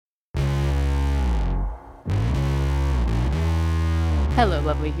Hello,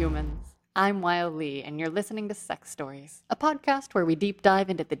 lovely humans. I'm Wild Lee, and you're listening to Sex Stories, a podcast where we deep dive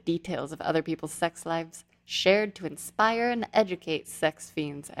into the details of other people's sex lives, shared to inspire and educate sex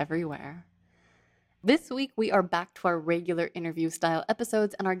fiends everywhere. This week, we are back to our regular interview-style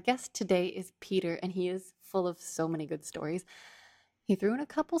episodes, and our guest today is Peter, and he is full of so many good stories. He threw in a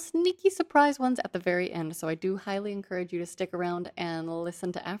couple sneaky surprise ones at the very end, so I do highly encourage you to stick around and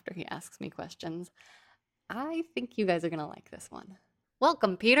listen to after he asks me questions. I think you guys are going to like this one.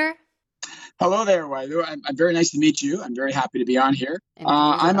 Welcome, Peter. Hello there, Wailu. I'm very nice to meet you. I'm very happy to be on here.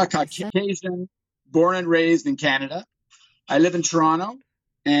 I'm a Caucasian, born and raised in Canada. I live in Toronto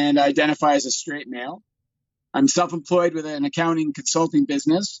and identify as a straight male. I'm self-employed with an accounting consulting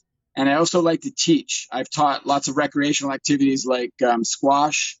business, and I also like to teach. I've taught lots of recreational activities like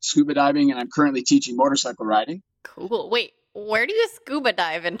squash, scuba diving, and I'm currently teaching motorcycle riding. Cool. Wait, where do you scuba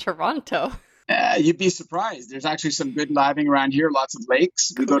dive in Toronto? You'd be surprised. There's actually some good diving around here, lots of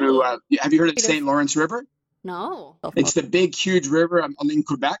lakes. We go to, have you heard of the St. Lawrence River? No. It's the big, huge river in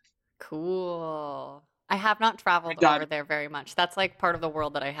Quebec. Cool. I have not traveled over there very much. That's like part of the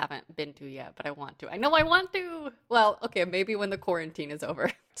world that I haven't been to yet, but I want to. I know I want to. Well, okay, maybe when the quarantine is over.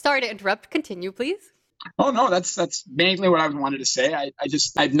 Sorry to interrupt. Continue, please. Oh, no, that's mainly what I wanted to say.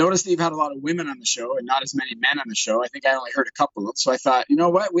 I've noticed that you've had a lot of women on the show and not as many men on the show. I think I only heard a couple. So I thought, you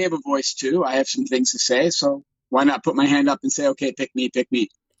know what? We have a voice too. I have some things to say. So why not put my hand up and say, okay, pick me.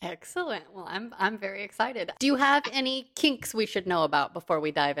 Excellent. Well, I'm very excited. Do you have any kinks we should know about before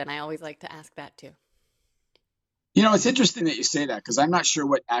we dive in? I always like to ask that too. You know, it's interesting that you say that because I'm not sure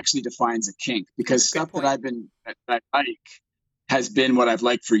what actually defines a kink because stuff that I like has been what I've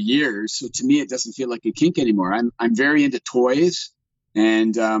liked for years. So to me, it doesn't feel like a kink anymore. I'm very into toys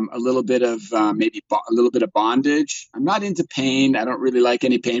and a little bit of maybe a little bit of bondage. I'm not into pain. I don't really like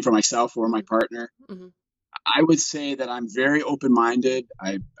any pain for myself or my partner. Mm-hmm. I would say that I'm very open-minded.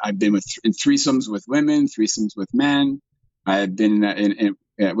 I've been in threesomes with women, threesomes with men. I've been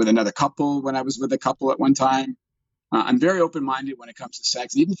with another couple when I was with a couple at one time. I'm very open-minded when it comes to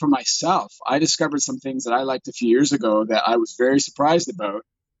sex. Even for myself, I discovered some things that I liked a few years ago that I was very surprised about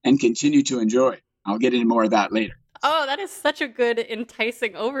and continue to enjoy. I'll get into more of that later. Oh, that is such a good,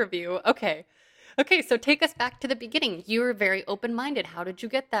 enticing overview. Okay, so take us back to the beginning. You were very open-minded. How did you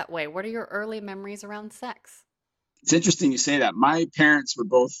get that way? What are your early memories around sex? It's interesting you say that. My parents were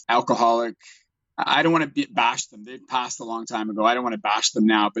both alcoholic. I don't want to bash them. They passed a long time ago. I don't want to bash them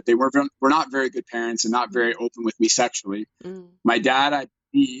now, but they were not very good parents and not very open with me sexually. My dad, I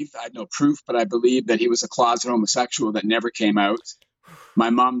had no proof, but I believe that he was a closet homosexual that never came out. My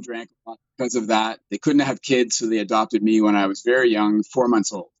mom drank a lot because of that. They couldn't have kids, so they adopted me when I was very young, 4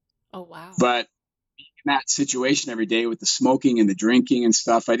 months old. Oh, wow. But in that situation every day with the smoking and the drinking and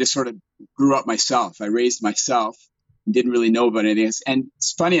stuff, I just sort of grew up myself. I raised myself. Didn't really know about anything. And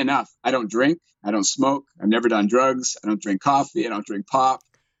it's funny enough, I don't drink, I don't smoke, I've never done drugs, I don't drink coffee, I don't drink pop.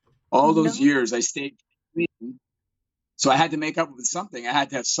 All those years I stayed clean. So I had to make up with something. I had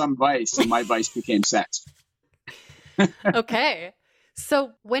to have some vice, and my vice became sex. Okay.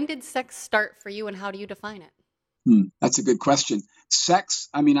 So when did sex start for you and how do you define it? That's a good question. Sex,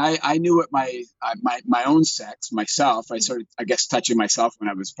 I mean, I knew what my own sex, myself, I started, I guess, touching myself when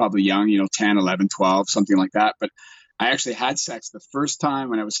I was probably young, 10, 11, 12, something like that. But I actually had sex the first time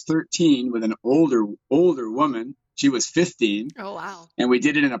when I was 13 with an older woman. She was 15. Oh, wow. And we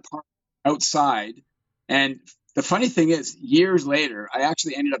did it in a park outside. And the funny thing is, years later, I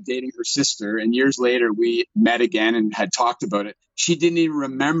actually ended up dating her sister. And years later, we met again and had talked about it. She didn't even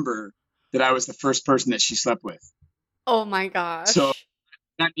remember that I was the first person that she slept with. Oh, my gosh. So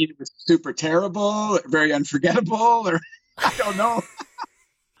that mean it was super terrible, very unforgettable, or I don't know.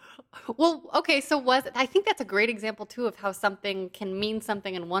 Well, okay, so I think that's a great example, too, of how something can mean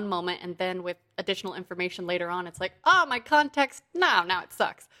something in one moment, and then with additional information later on, it's like, oh, my context, now it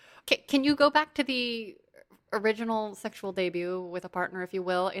sucks. Okay, can you go back to the original sexual debut with a partner, if you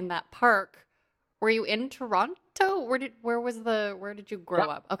will, in that park? Were you in Toronto? Where did you grow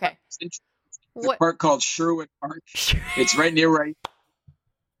up? Okay. A park called Sherwood Park. It's right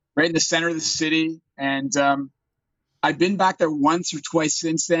in the center of the city, and I've been back there once or twice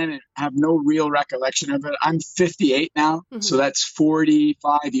since then and have no real recollection of it. I'm 58 now, so that's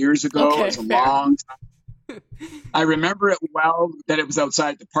 45 years ago. Okay, it's a long time. I remember it well that it was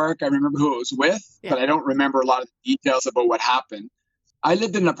outside the park. I remember who it was with, but I don't remember a lot of the details about what happened. I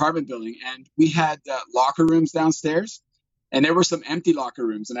lived in an apartment building, and we had locker rooms downstairs, and there were some empty locker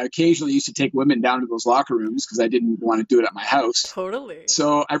rooms. And I occasionally used to take women down to those locker rooms because I didn't want to do it at my house. Totally.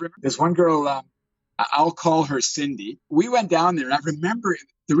 So I remember this one girl, I'll call her Cindy. We went down there, and I remember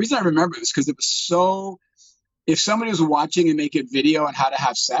the reason I remember it was because it was so if somebody was watching and make a video on how to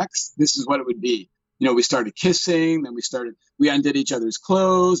have sex, this is what it would be. We started kissing, then we undid each other's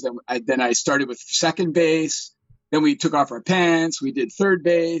clothes. Then I started with second base. Then we took off our pants. We did third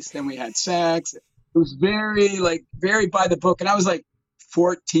base. Then we had sex. It was very by the book. And I was like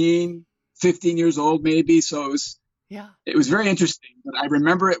 14, 15 years old, maybe. So it was very interesting, but I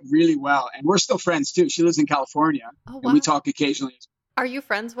remember it really well. And we're still friends too. She lives in California, and we talk occasionally. Are you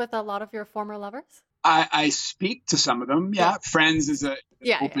friends with a lot of your former lovers? I speak to some of them. Yeah. Friends is an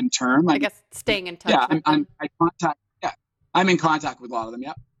open term. I guess staying in touch. Yeah. I'm in contact with a lot of them.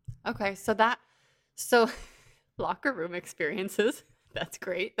 Yeah. Okay. So locker room experiences. That's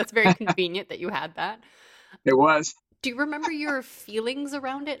great. That's very convenient that you had that. It was. Do you remember your feelings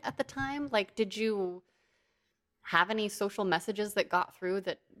around it at the time? Like, did you have any social messages that got through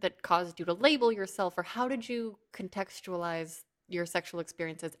that caused you to label yourself, or how did you contextualize your sexual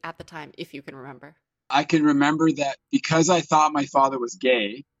experiences at the time, if you can remember? I can remember that because I thought my father was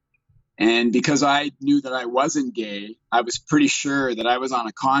gay, and because I knew that I wasn't gay, I was pretty sure that I was on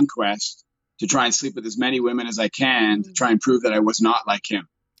a conquest to try and sleep with as many women as I can to try and prove that I was not like him.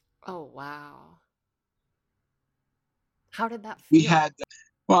 Oh, wow. How did that feel?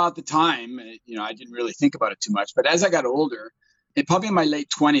 Well, at the time, I didn't really think about it too much. But as I got older, and probably in my late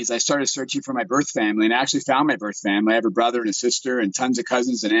 20s, I started searching for my birth family, and I actually found my birth family. I have a brother and a sister and tons of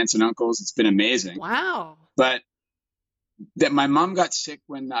cousins and aunts and uncles. It's been amazing. Wow. But that my mom got sick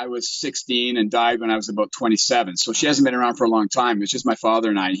when I was 16 and died when I was about 27. So she hasn't been around for a long time. It's just my father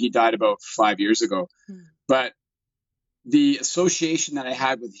and I. And he died about 5 years ago. But the association that I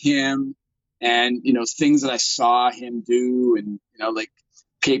had with him and, things that I saw him do and, like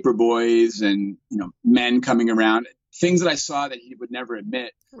paper boys and, men coming around, things that I saw that he would never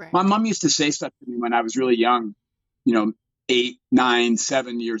admit. Right. My mom used to say stuff to me when I was really young, 8, 9,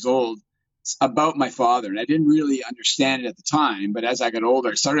 7 years old, about my father. And I didn't really understand it at the time. But as I got older,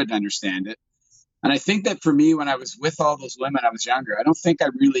 I started to understand it. And I think that for me, when I was with all those women, I was younger. I don't think I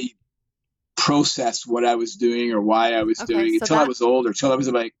really processed what I was doing or why I was doing until I was older, until I was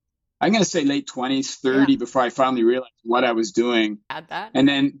like, I'm going to say late 20s, 30, before I finally realized what I was doing. And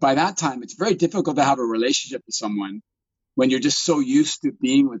then by that time, it's very difficult to have a relationship with someone when you're just so used to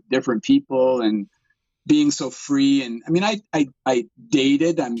being with different people and being so free. And I mean, I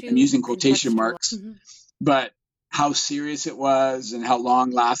dated, I'm using quotation marks, but how serious it was and how long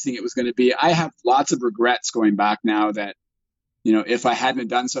lasting it was going to be. I have lots of regrets going back now that, if I hadn't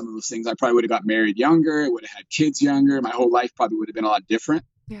done some of those things, I probably would have got married younger. I would have had kids younger. My whole life probably would have been a lot different.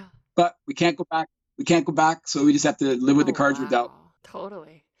 Yeah. But we can't go back. We can't go back. So we just have to live with the cards we're dealt.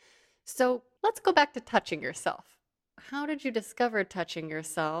 Totally. So let's go back to touching yourself. How did you discover touching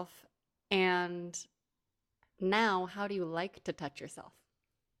yourself? And now, how do you like to touch yourself?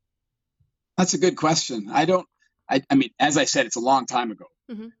 That's a good question. I mean, as I said, it's a long time ago.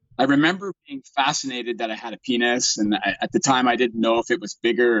 I remember being fascinated that I had a penis. And at the time, I didn't know if it was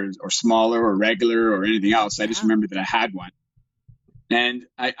bigger or smaller or regular or anything else. I just remember that I had one. And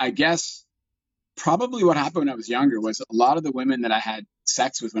I guess probably what happened when I was younger was a lot of the women that I had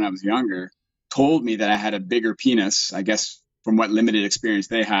sex with when I was younger told me that I had a bigger penis, I guess from what limited experience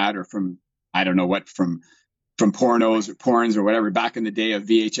they had, or from, I don't know what, from pornos or porns or whatever, back in the day of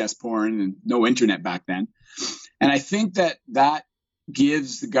VHS porn and no internet back then. And I think that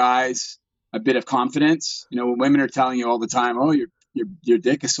gives the guys a bit of confidence. When women are telling you all the time, oh, your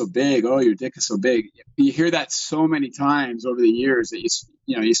dick is so big. Oh, your dick is so big. You hear that so many times over the years that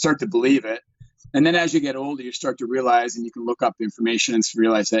you start to believe it. And then as you get older, you start to realize, and you can look up information and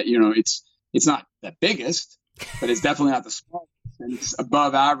realize that, it's not the biggest, but it's definitely not the smallest, and it's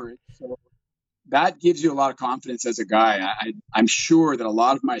above average. So that gives you a lot of confidence as a guy. I'm sure that a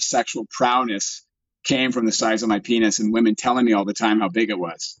lot of my sexual prowess came from the size of my penis and women telling me all the time how big it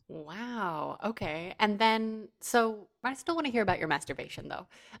was. Wow. Okay. And then, so I still want to hear about your masturbation though.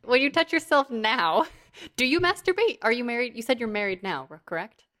 When you touch yourself now, do you masturbate? Are you married? You said you're married now,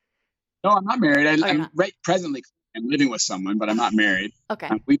 correct? No, I'm not married. I'm right presently. I'm living with someone, but I'm not married. Okay.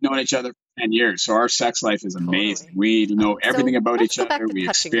 We've known each other for 10 years. So our sex life is amazing. Totally. We know everything about each other. We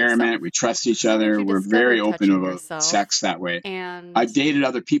experiment. Yourself. We trust each other. We're very open about sex that way. And I've dated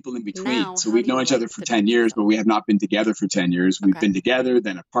other people in between. So we've known each other for 10 years, but we have not been together for 10 years. We've been together,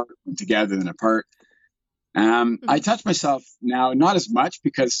 then apart, together, then apart. I touch myself now, not as much,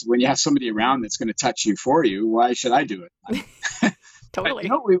 because when you have somebody around that's going to touch you for you, why should I do it? Totally.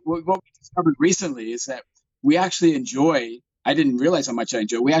 What we discovered recently is that we actually enjoy, I didn't realize how much I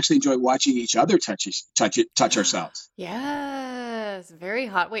enjoy, we actually enjoy watching each other touch ourselves. Yes, very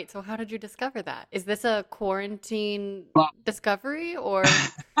hot. Wait, so how did you discover that? Is this a quarantine discovery or?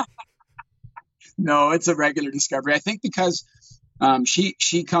 No, it's a regular discovery. I think because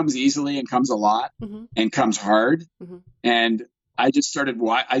she comes easily and comes a lot Mm-hmm. and comes hard. Mm-hmm. And I just started,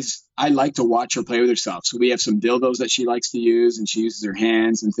 I like to watch her play with herself. So we have some dildos that she likes to use, and she uses her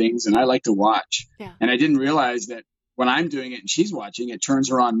hands and things. And I like to watch. Yeah. And I didn't realize that when I'm doing it and she's watching, it turns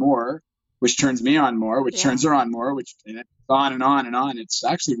her on more, which turns me on more, which turns her on more, which and it's on and on and on. It's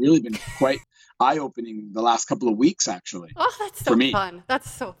actually really been quite eye-opening the last couple of weeks, actually, Oh, that's for so me. fun.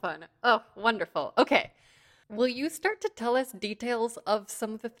 That's so fun. Oh, wonderful. Okay. Will you start to tell us details of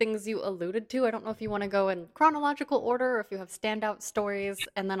some of the things you alluded to? I don't know if you want to go in chronological order or if you have standout stories,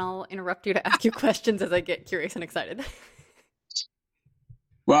 and then I'll interrupt you to ask you questions as I get curious and excited.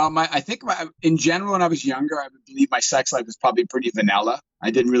 Well, in general, when I was younger, I would believe my sex life was probably pretty vanilla.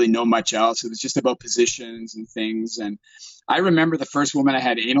 I didn't really know much else. It was just about positions and things. And I remember the first woman I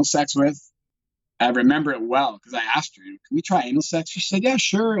had anal sex with. I remember it well because I asked her, "Can we try anal sex?" She said, "Yeah,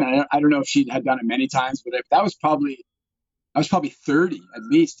 sure." And I don't know if she had done it many times, but that was probably I was probably 30, at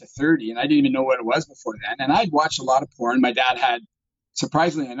least to 30, and I didn't even know what it was before then. And I'd watched a lot of porn.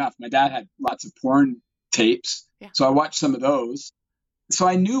 Surprisingly enough, my dad had lots of porn tapes, Yeah. so I watched some of those. So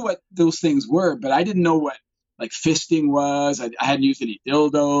I knew what those things were, but I didn't know what like fisting was. I hadn't used any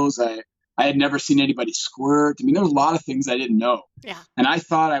dildos. I had never seen anybody squirt. I mean, there was a lot of things I didn't know. Yeah. And I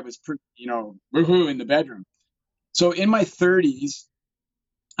thought I was pretty, woohoo in the bedroom. So in my 30s,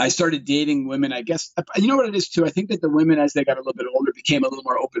 I started dating women. I guess, you know what it is too? I think that the women, as they got a little bit older, became a little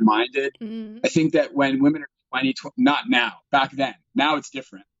more open-minded. Mm-hmm. I think that when women are 20, not now, back then, now it's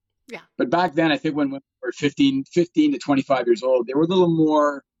different. Yeah. But back then, I think when women were 15 to 25 years old, they were a little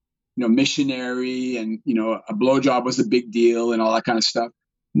more, missionary, and, a blowjob was a big deal and all that kind of stuff.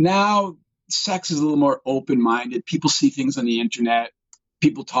 Now, sex is a little more open-minded. People see things on the internet.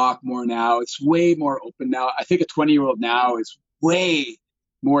 People talk more now. It's way more open now. I think a 20-year-old now is way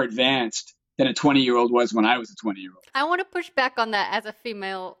more advanced than a 20-year-old was when I was a 20-year-old. I want to push back on that as a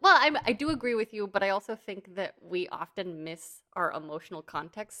female. Well, I do agree with you, but I also think that we often miss our emotional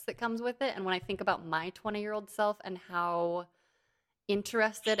context that comes with it. And when I think about my 20-year-old self and how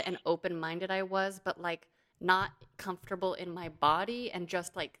interested and open-minded I was, but like not comfortable in my body and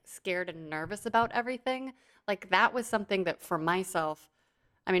just like scared and nervous about everything, like that was something that for myself,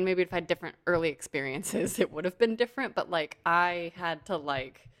 I mean, maybe if I had different early experiences, it would have been different, but like I had to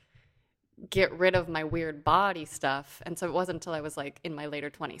like get rid of my weird body stuff. And so it wasn't until I was like in my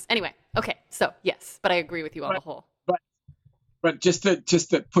later 20s. Anyway, okay. So yes, but I agree with you on the whole. But just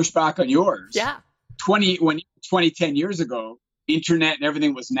to push back on yours. Yeah. 10 years ago, internet and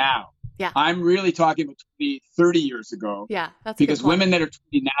everything was now. Yeah. I'm really talking about 30 years ago. Yeah, that's because women that are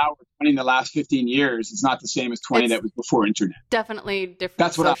 20 now or 20 in the last 15 years is not the same as 20 that was before internet. Definitely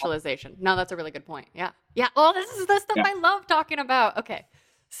different socialization. No, that's a really good point. Yeah. Yeah. Oh, this is the stuff I love talking about. Okay.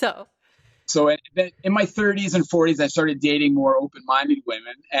 So in my 30s and 40s, I started dating more open-minded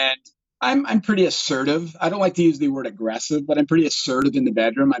women, and I'm pretty assertive. I don't like to use the word aggressive, but I'm pretty assertive in the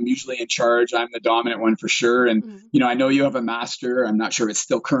bedroom. I'm usually in charge. I'm the dominant one for sure. And, I know you have a master. I'm not sure if it's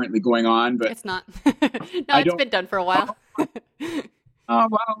still currently going on, but it's not. No, it's been done for a while. Oh,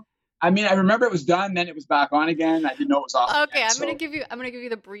 well, I mean, I remember it was done, then it was back on again. I didn't know it was off. Okay, again, I'm gonna give you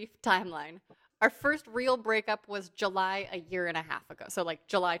the brief timeline. Our first real breakup was July a year and a half ago. So like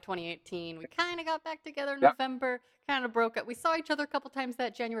July 2018, we kind of got back together in November, kind of broke up. We saw each other a couple times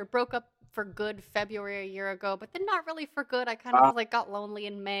that January, broke up for good February a year ago, but then not really for good. I kind of like got lonely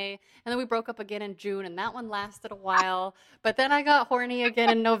in May, and then we broke up again in June, and that one lasted a while. But then I got horny again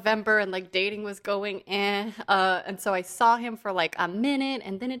in November, and like dating was going and so I saw him for like a minute,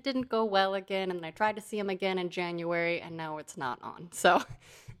 and then it didn't go well again, and then I tried to see him again in January, and now it's not on. So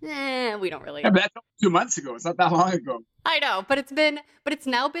we don't really. Yeah, but that's 2 months ago. It's not that long ago. I know, but it's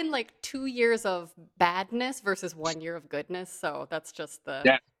now been like 2 years of badness versus 1 year of goodness. So that's just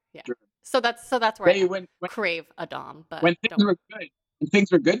the Sure. So that's where I crave a dom. But when things were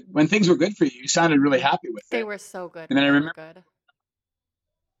good, when things were good for you, you sounded really happy with it. They were so good. And then I remember, good.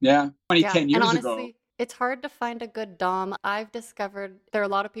 Yeah, 10 years and honestly, ago. It's hard to find a good dom. I've discovered there are a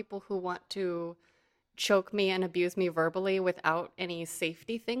lot of people who want to choke me and abuse me verbally without any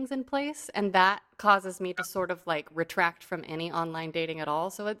safety things in place, and that causes me to sort of like retract from any online dating at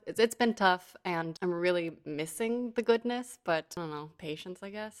all. So it's been tough, and I'm really missing the goodness, but I don't know, patience, I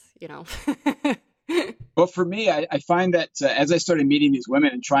guess, Well, for me, I find that as I started meeting these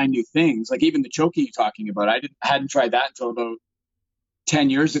women and trying new things, like even the choking you're talking about, I hadn't tried that until about 10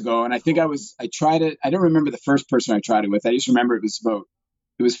 years ago. And I think I tried it. I don't remember the first person I tried it with. I just remember it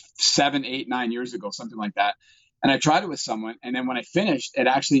was 7, 8, 9 years ago, something like that. And I tried it with someone. And then when I finished, it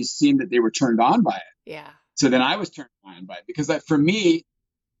actually seemed that they were turned on by it. Yeah. So then I was turned on by it because for me,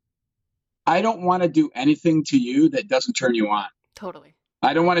 I don't want to do anything to you that doesn't turn you on. Totally.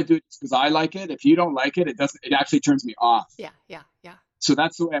 I don't want to do it because I like it. If you don't like it, it actually turns me off. Yeah. So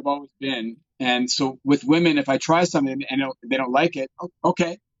that's the way I've always been. And so with women, if I try something and they don't like it,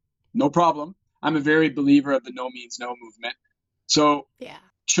 okay, no problem. I'm a very believer of the no means no movement. So yeah,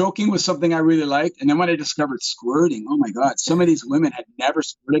 choking was something I really liked. And then when I discovered squirting, oh my God, some of these women had never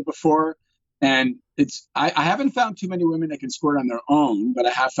squirted before. And I haven't found too many women that can squirt on their own, but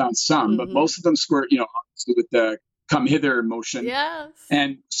I have found some. But most of them squirt, obviously with the come hither motion. Yes.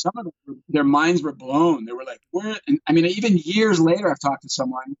 And some of them, their minds were blown. They were like, where? And I mean, even years later, I've talked to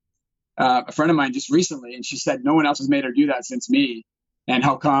someone, a friend of mine just recently, and she said, no one else has made her do that since me. And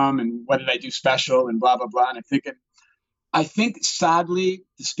how come? And what did I do special? And blah, blah, blah. And I'm thinking, I think sadly,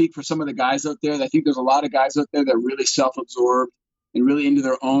 to speak for some of the guys out there, I think there's a lot of guys out there that are really self-absorbed and really into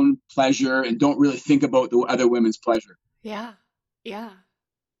their own pleasure and don't really think about the other women's pleasure. Yeah.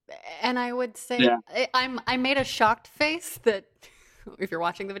 And I would say I made a shocked face that if you're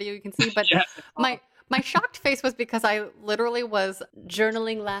watching the video you can see, but my shocked face was because I literally was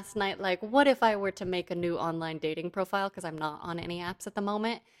journaling last night, like, what if I were to make a new online dating profile? Because I'm not on any apps at the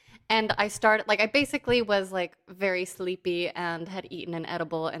moment. And I started, like, I basically was like very sleepy and had eaten an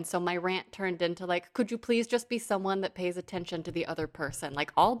edible. And so my rant turned into like, could you please just be someone that pays attention to the other person?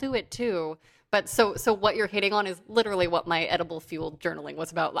 Like, I'll do it too. But so what you're hitting on is literally what my edible fueled journaling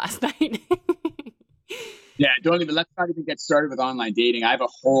was about last night. Yeah, let's not even get started with online dating. I have a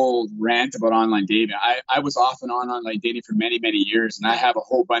whole rant about online dating. I was off and on online dating for many, many years. And I have a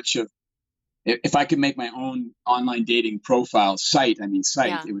whole bunch of, if I could make my own online dating profile site,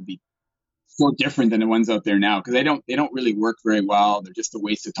 it would be so different than the ones out there now, because they don't really work very well. They're just a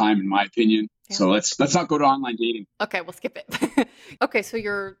waste of time, in my opinion. Yeah. So let's not go to online dating. Okay, we'll skip it. Okay, so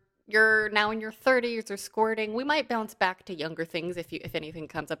you're now in your 30s, you're squirting. We might bounce back to younger things if anything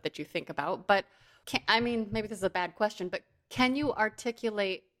comes up that you think about. But maybe this is a bad question, but can you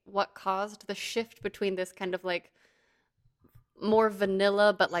articulate what caused the shift between this kind of like more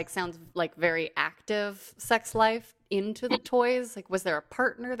vanilla but like sounds like very active sex life into the toys? Like, was there a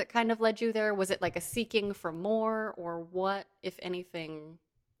partner that kind of led you there? Was it like a seeking for more, or what, if anything,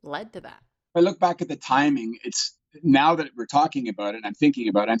 led to that? I look back at the timing. It's now that we're talking about it, I'm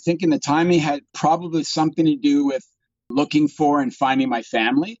thinking the timing had probably something to do with looking for and finding my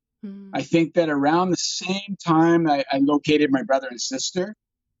family. I think that around the same time I located my brother and sister,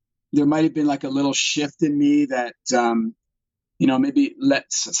 there might have been like a little shift in me that, maybe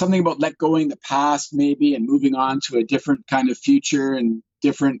something about let going the past maybe and moving on to a different kind of future and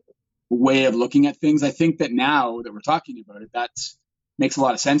different way of looking at things. I think that now that we're talking about it, that makes a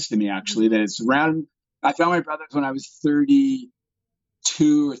lot of sense to me, actually, that it's around, I found my brothers when I was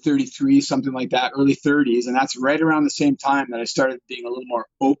 32 or 33, something like that, early 30s. And that's right around the same time that I started being a little more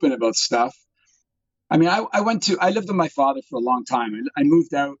open about stuff. I mean, I lived with my father for a long time. I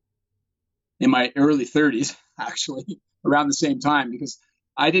moved out in my early 30s, actually, around the same time, because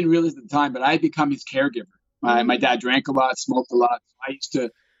I didn't realize at the time, but I had become his caregiver. My dad drank a lot, smoked a lot. I used to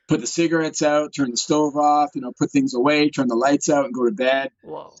put the cigarettes out, turn the stove off, put things away, turn the lights out and go to bed.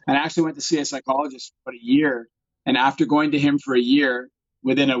 Whoa. And I actually went to see a psychologist for about a year. And after going to him for a year,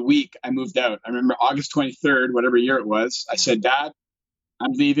 within a week, I moved out. I remember August 23rd, whatever year it was, I said, Dad,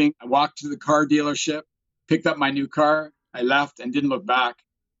 I'm leaving. I walked to the car dealership, picked up my new car. I left and didn't look back.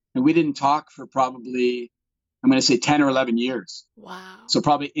 And we didn't talk for probably, I'm going to say 10 or 11 years. Wow. So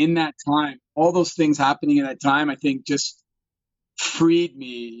probably in that time, all those things happening in that time, I think just freed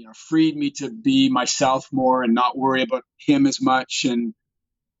me to be myself more and not worry about him as much and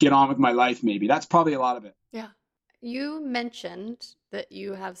get on with my life maybe. That's probably a lot of it. Yeah. You mentioned that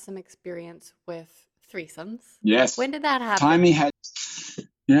you have some experience with threesomes. Yes. When did that happen? Timing had,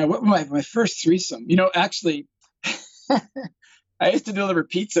 what my first threesome, actually, I used to deliver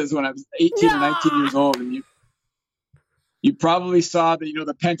pizzas when I was 18 or 19 years old. And you probably saw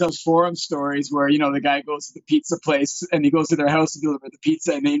the Penthouse Forum stories where, the guy goes to the pizza place and he goes to their house to deliver the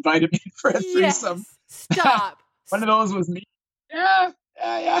pizza and they invited me for a threesome. Yes. Stop. One of those was me. Yeah.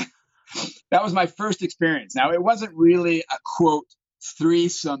 That was my first experience. Now, it wasn't really a quote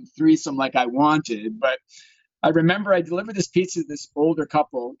threesome like I wanted, but I remember I delivered this pizza to this older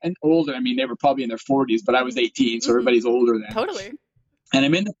couple, and older, they were probably in their 40s, but I was 18, so everybody's older then. Totally. And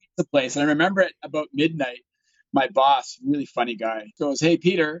I'm in the pizza place, and I remember at about midnight, my boss, really funny guy, goes, "Hey,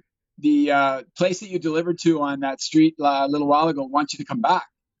 Peter, the place that you delivered to on that street a little while ago wants you to come back."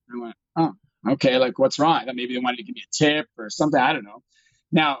 And I went, "Oh, okay, like what's wrong?" I thought maybe they wanted to give me a tip or something, I don't know.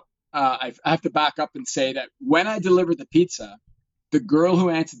 Now, I have to back up and say that when I delivered the pizza, the girl who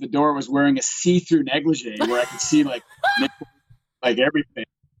answered the door was wearing a see-through negligee where I could see like everything.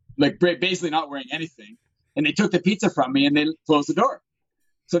 like basically not wearing anything. And they took the pizza from me and they closed the door.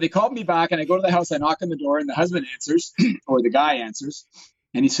 So they called me back, and I go to the house, I knock on the door, and the husband answers, or the guy answers,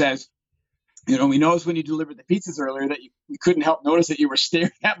 and he says, we noticed when you delivered the pizzas earlier that you couldn't help notice that you were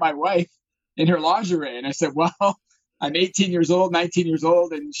staring at my wife in her lingerie. And I said, well, I'm 18 years old, 19 years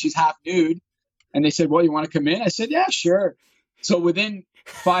old, and she's half nude. And they said, well, you want to come in? I said, yeah, sure. So within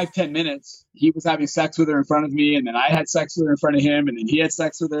 5-10 minutes, he was having sex with her in front of me, and then I had sex with her in front of him, and then he had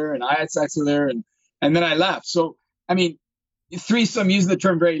sex with her, and I had sex with her, and then I left. So, I mean, threesome, using the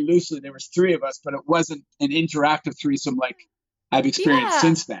term very loosely, there was 3 of us, but it wasn't an interactive threesome like I've experienced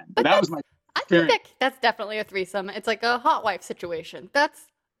since then. But that was my experience. I think that's definitely a threesome. It's like a hot wife situation. That's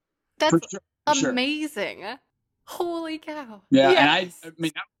sure, amazing. Sure. Holy cow. Yeah, yes. And I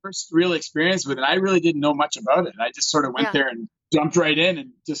mean, that first real experience with it, I really didn't know much about it. I just sort of went there and jumped right in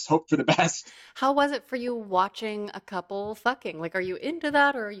and just hoped for the best. How was it for you watching a couple fucking? Like, are you into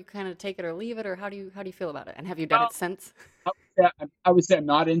that, or are you kind of take it or leave it, or how do you feel about it? And have you done it since? I would say I'm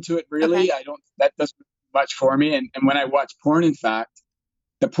not into it really. Okay. That doesn't do much for me. And when I watch porn, in fact,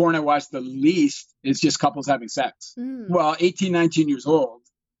 the porn I watch the least is just couples having sex. Well, 18, 19 years old,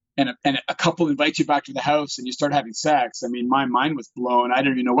 and a couple invites you back to the house and you start having sex. I mean, my mind was blown. I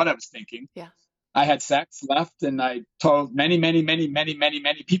didn't even know what I was thinking. Yeah. I had sex, left, and I told many, many, many, many, many,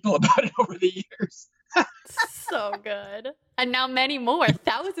 many people about it over the years. So good. And now many more,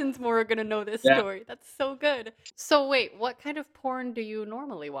 thousands more are going to know this story. That's so good. So wait, what kind of porn do you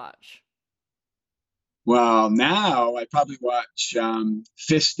normally watch? Well, now I probably watch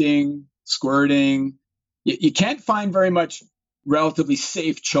fisting, squirting. You can't find very much relatively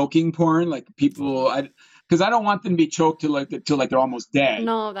safe choking porn, like people, because I don't want them to be choked till they're almost dead.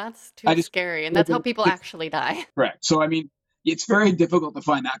 No, that's too scary, and that's how people actually die. Correct. So I mean, it's very difficult to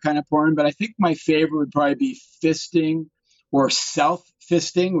find that kind of porn, but I think my favorite would probably be fisting or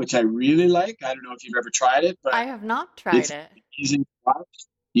self-fisting, which I really like. I don't know if you've ever tried it, but I have not tried it. Easy to watch.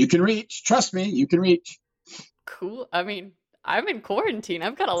 You can reach. Trust me, you can reach. Cool. I mean, I'm in quarantine.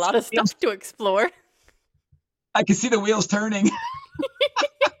 I've got a lot of stuff to explore. I can see the wheels turning.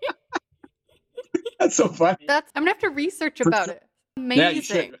 That's so funny. I'm going to have to research about it. Amazing. Yeah, you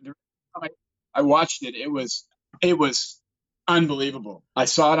should. I watched it. It was unbelievable. I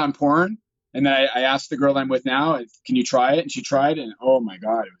saw it on porn, and then I asked the girl I'm with now, can you try it? And she tried it, and oh my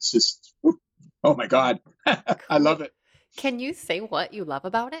God, it was just, oh my God. I love it. Can you say what you love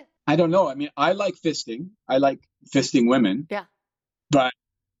about it? I don't know. I mean, I like fisting. I like fisting women. Yeah. But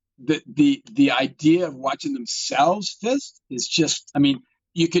the idea of watching themselves fist is just, I mean,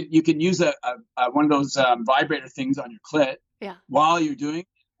 you can use a one of those vibrator things on your clit while you're doing.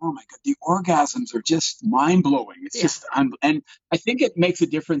 Oh my God, the orgasms are just mind blowing. It's just, and I think it makes a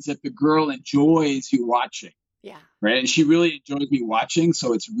difference if the girl enjoys you watching. Yeah. Right. And she really enjoys me watching,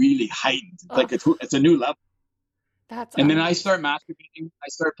 so it's really heightened. It's like it's a new level. That's and amazing. Then I start masturbating. I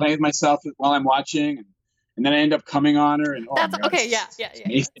start playing with myself while I'm watching, and then I end up coming on her. And that's okay. Yeah. That's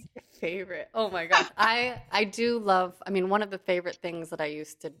your favorite. Oh my gosh, I do love. I mean, one of the favorite things that I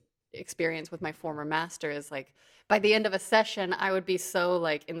used to experience with my former master is like by the end of a session, I would be so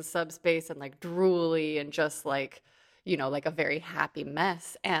like in subspace and like drooly and just like, you know, like a very happy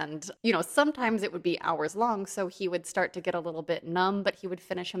mess. And, you know, sometimes it would be hours long. So he would start to get a little bit numb, but he would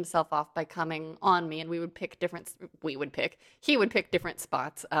finish himself off by coming on me, and he would pick different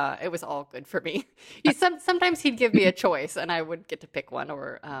spots. It was all good for me. Sometimes he'd give me a choice and I would get to pick one,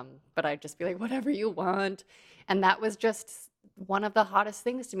 but I'd just be like, whatever you want. And that was just one of the hottest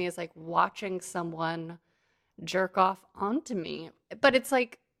things to me, is like watching someone jerk off onto me. But it's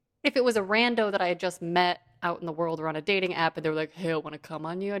like, if it was a rando that I had just met out in the world or on a dating app and they were like, hey, I want to come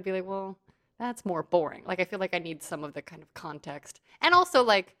on you, I'd be like, well, that's more boring. Like, I feel like I need some of the kind of context. And also,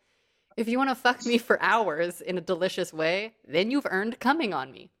 like, if you want to fuck me for hours in a delicious way, then you've earned coming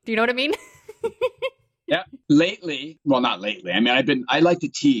on me. Do you know what I mean? Yeah. Not lately. I mean, I like to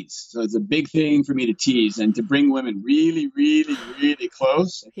tease. So it's a big thing for me to tease and to bring women really, really, really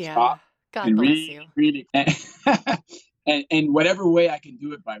close. Yeah. God bless you. Really. And whatever way I can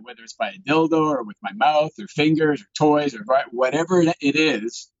do it by, whether it's by a dildo or with my mouth or fingers or toys or whatever it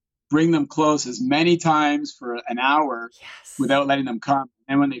is, bring them close as many times for an hour without letting them come.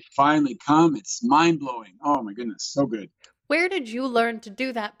 And when they finally come, it's mind blowing. Oh my goodness. So good. Where did you learn to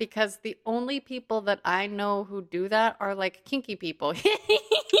do that? Because the only people that I know who do that are like kinky people.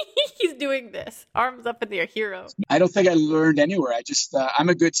 He's doing this. Arms up in the air, hero. I don't think I learned anywhere. I just, I'm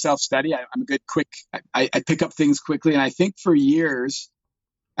a good self-study. I'm a good I pick up things quickly. And I think for years,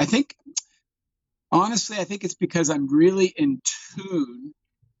 honestly, I think it's because I'm really in tune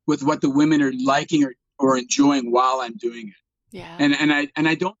with what the women are liking or enjoying while I'm doing it. Yeah. And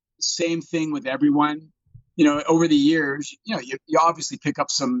I don't same thing with everyone. Over the years, you obviously pick up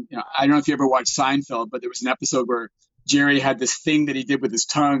some, I don't know if you ever watched Seinfeld, but there was an episode where Jerry had this thing that he did with his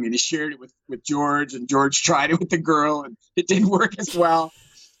tongue, and he shared it with George, and George tried it with the girl, and it didn't work as well.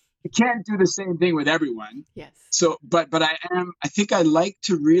 You can't do the same thing with everyone. Yes. So, but I think I like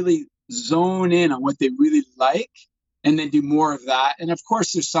to really zone in on what they really like and then do more of that. And of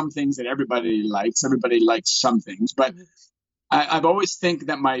course, there's some things that everybody likes. Everybody likes some things, but I've always think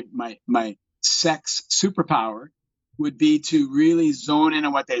that my sex superpower would be to really zone in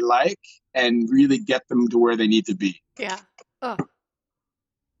on what they like and really get them to where they need to be. Yeah. Oh,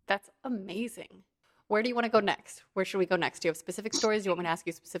 that's amazing. Where do you want to go next? Where should we go next? Do you have specific stories? Do you want me to ask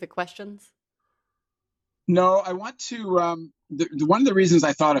you specific questions? No, I want to. One of the reasons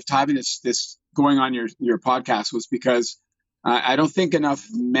I thought of having this going on your podcast was because I don't think enough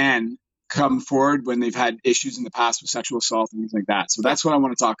men come forward when they've had issues in the past with sexual assault and things like that. So that's what I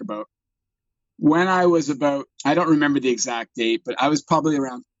want to talk about. When I was about, I don't remember the exact date, but I was probably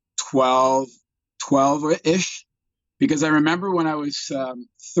around 12-ish, because I remember when I was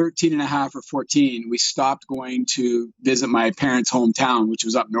 13 and a half or 14, we stopped going to visit my parents' hometown, which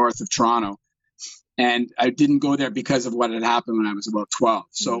was up north of Toronto. And I didn't go there because of what had happened when I was about 12.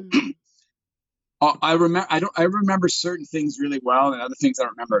 So I remember certain things really well, and other things I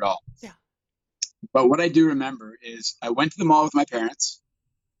don't remember at all. Yeah. But what I do remember is I went to the mall with my parents.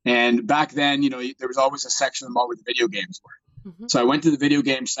 And back then, there was always a section of the mall where the video games were. Mm-hmm. So I went to the video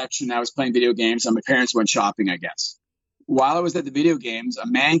game section. I was playing video games, and my parents went shopping, I guess. While I was at the video games, a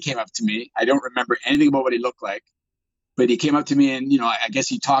man came up to me. I don't remember anything about what he looked like, but he came up to me and, I guess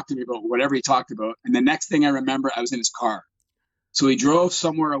he talked to me about whatever he talked about. And the next thing I remember, I was in his car. So he drove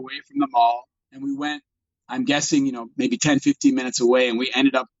somewhere away from the mall, and we went, I'm guessing, maybe 10, 15 minutes away, and we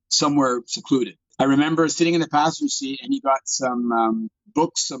ended up somewhere secluded. I remember sitting in the passenger seat, and he got some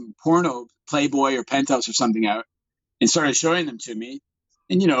books, some porno, Playboy or Penthouse or something out, and started showing them to me.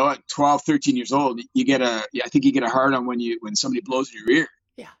 And, at 12, 13 years old, I think you get a hard on when somebody blows in your ear.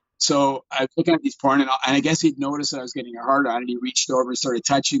 Yeah. So I was looking at these porn, and I guess he'd noticed that I was getting a hard on, and he reached over and started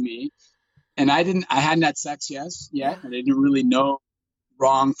touching me. And I hadn't had sex yet, and I didn't really know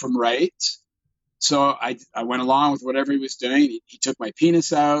wrong from right. So I went along with whatever he was doing. He took my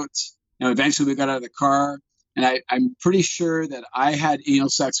penis out. Eventually we got out of the car, and I'm pretty sure that I had anal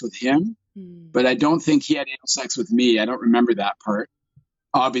sex with him, but I don't think he had anal sex with me. I don't remember that part.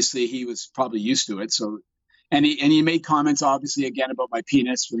 Obviously, he was probably used to it. So, and he made comments, obviously, again about my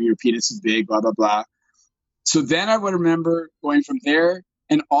penis, when your penis is big, blah, blah, blah. So then I would remember going from there,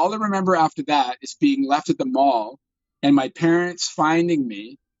 and all I remember after that is being left at the mall and my parents finding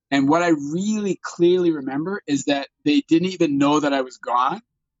me. And what I really clearly remember is that they didn't even know that I was gone.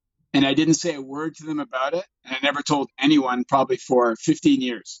 And I didn't say a word to them about it. And I never told anyone probably for 15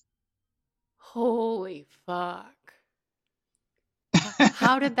 years. Holy fuck.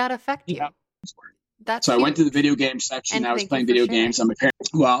 How did that affect you? Yeah. So I went to the video game section. And I was playing video games on my parents.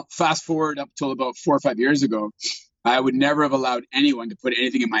 Well, fast forward up till about 4 or 5 years ago, I would never have allowed anyone to put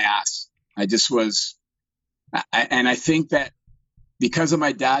anything in my ass. I just was. And I think that because of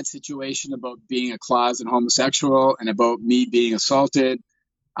my dad's situation about being a closet homosexual and about me being assaulted,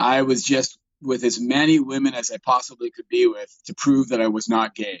 I was just with as many women as I possibly could be with to prove that I was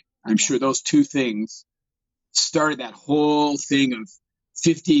not gay. I'm sure those two things started that whole thing of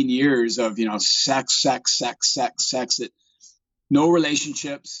 15 years of, sex, no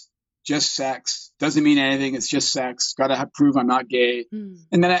relationships, just sex. Doesn't mean anything. It's just sex. Got to prove I'm not gay.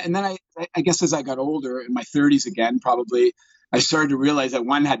 And then I guess as I got older, in my 30s again, probably, I started to realize that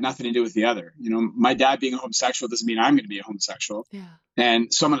one had nothing to do with the other. My dad being a homosexual doesn't mean I'm going to be a homosexual. Yeah.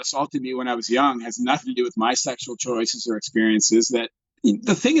 And someone assaulted me when I was young has nothing to do with my sexual choices or experiences. That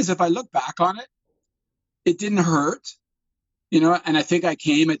the thing is, if I look back on it, it didn't hurt, and I think I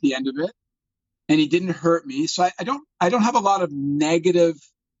came at the end of it, and he didn't hurt me. So I don't have a lot of negative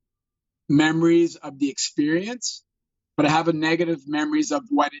memories of the experience, but I have a negative memories of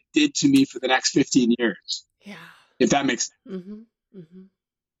what it did to me for the next 15 years. Yeah. If that makes sense. Mm-hmm. Mm-hmm.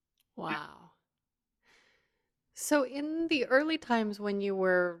 Wow. So in the early times when you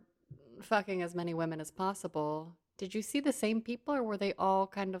were fucking as many women as possible, did you see the same people, or were they all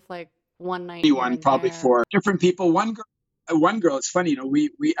kind of like one night? Probably four different people. One girl. It's funny, we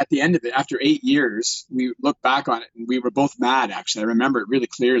at the end of it, after 8 years, we look back on it and we were both mad. Actually, I remember it really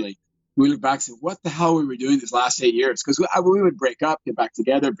clearly. We look back and say, what the hell were we doing these last 8 years? Because we would break up, get back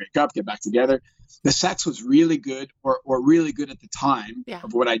together, break up, get back together. The sex was really good, or really good at the time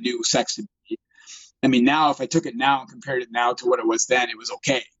of what I knew sex to be. I mean, now if I took it now and compared it now to what it was then, it was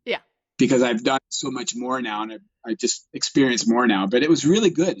okay. Yeah. Because I've done so much more now, and I just experience more now. But it was really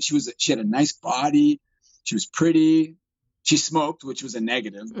good. She had a nice body. She was pretty. She smoked, which was a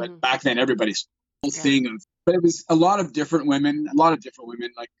negative. But back then, everybody's whole thing of. But it was a lot of different women,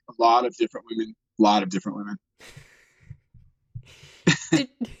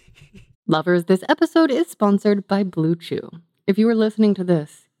 Lovers, this episode is sponsored by Blue Chew. If you are listening to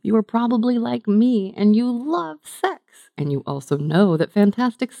this, you are probably like me and you love sex. And you also know that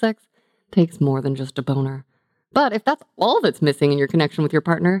fantastic sex takes more than just a boner. But if that's all that's missing in your connection with your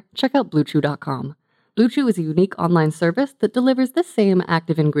partner, check out BlueChew.com. Blue Chew is a unique online service that delivers the same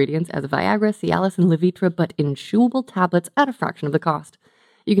active ingredients as Viagra, Cialis, and Levitra, but in chewable tablets at a fraction of the cost.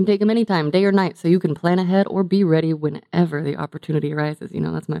 You can take them anytime, day or night, so you can plan ahead or be ready whenever the opportunity arises.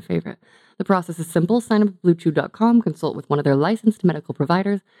 That's my favorite. The process is simple. Sign up at BlueChew.com, consult with one of their licensed medical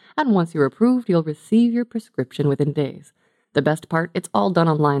providers, and once you're approved, you'll receive your prescription within days. The best part, it's all done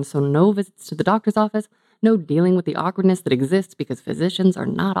online, so no visits to the doctor's office, no dealing with the awkwardness that exists because physicians are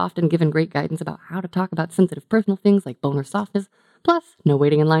not often given great guidance about how to talk about sensitive personal things like bone or softness, plus no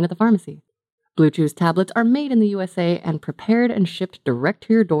waiting in line at the pharmacy. Blue Chew's tablets are made in the USA and prepared and shipped direct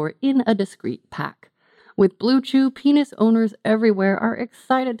to your door in a discreet pack. With Blue Chew, penis owners everywhere are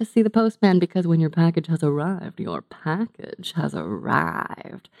excited to see the postman because when your package has arrived, your package has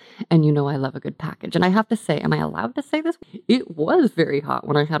arrived. And I love a good package. And I have to say, am I allowed to say this? It was very hot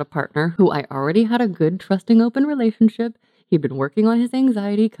when I had a partner who I already had a good, trusting, open relationship. He'd been working on his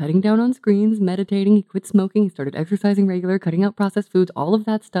anxiety, cutting down on screens, meditating, he quit smoking, he started exercising regular, cutting out processed foods, all of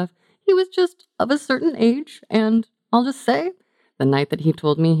that stuff. He was just of a certain age, and I'll just say, the night that he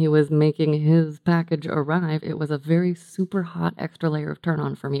told me he was making his package arrive, it was a very super hot extra layer of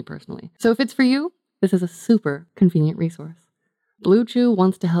turn-on for me personally. So if it's for you, this is a super convenient resource. Blue Chew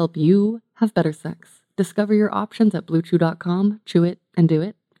wants to help you have better sex. Discover your options at BlueChew.com, chew it and do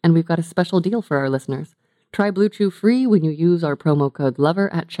it, and we've got a special deal for our listeners. Try Blue Chew free when you use our promo code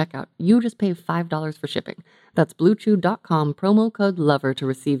LOVER at checkout. You just pay $5 for shipping. That's BlueChew.com, promo code LOVER to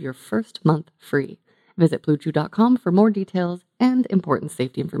receive your first month free. Visit BlueChew.com for more details and important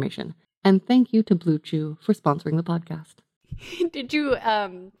safety information. And thank you to Blue Chew for sponsoring the podcast. Did you,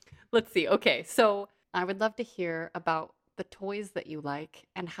 let's see. Okay, so I would love to hear about the toys that you like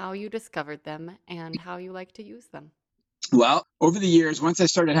and how you discovered them and how you like to use them. Well, over the years, once I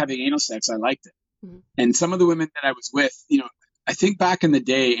started having anal sex, I liked it. Mm-hmm. And some of the women that I was with, I think back in the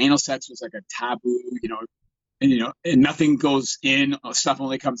day, anal sex was like a taboo, and nothing goes in, stuff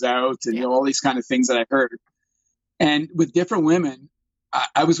only comes out, and all these kind of things that I heard. And with different women,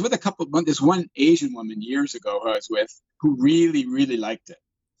 I was with this one Asian woman years ago who I was with who really, really liked it.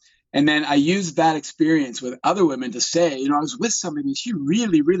 And then I used that experience with other women to say, I was with somebody and she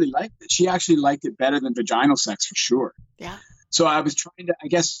really, really liked it. She actually liked it better than vaginal sex for sure. Yeah. So I was trying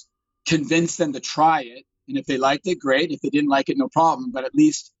to, convince them to try it. And if they liked it, great. If they didn't like it, no problem. But at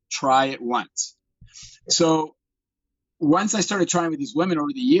least try it once. So once I started trying with these women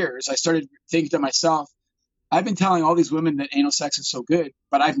over the years, I started thinking to myself, I've been telling all these women that anal sex is so good,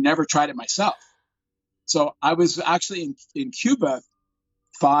 but I've never tried it myself. So I was actually in Cuba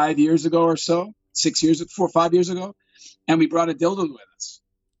 5 years ago or so, 5 years ago, and we brought a dildo with us.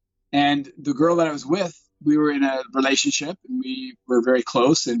 And the girl that I was with, we were in a relationship and we were very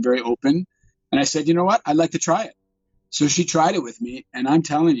close and very open. And I said, you know what? I'd like to try it. So she tried it with me. And I'm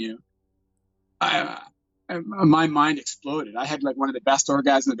telling you, my mind exploded. I had like one of the best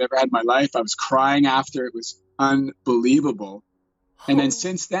orgasms I've ever had in my life. I was crying after. It was unbelievable. And then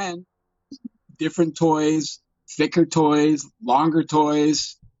since then, different toys, thicker toys, longer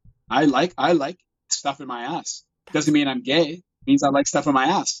toys. I like stuff in my ass. Doesn't mean I'm gay. It means I like stuff in my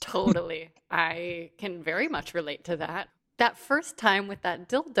ass. Totally. I can very much relate to that. That first time with that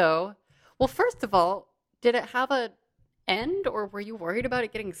dildo, well, first of all, did it have a end or were you worried about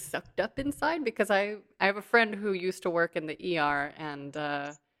it getting sucked up inside? Because I have a friend who used to work in the ER and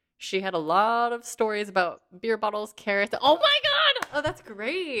she had a lot of stories about beer bottles, carrots. Oh my God! Oh, that's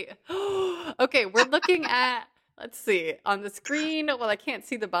great. Okay, we're looking at, let's see, on the screen. Well, I can't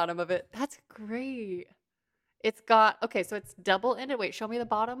see the bottom of it. That's great. It's got, okay, so it's double-ended. Wait, show me the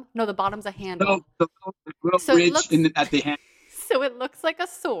bottom. No, the bottom's a handle. The little So it bridge at the hand. So it looks like a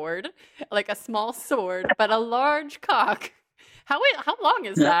sword, like a small sword, but a large cock. How long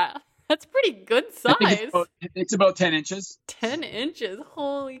is that? That's pretty good size. It's about 10 inches. 10 inches.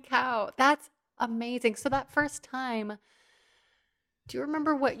 Holy cow. That's amazing. So that first time, do you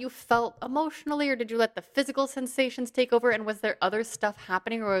remember what you felt emotionally, or did you let the physical sensations take over? And was there other stuff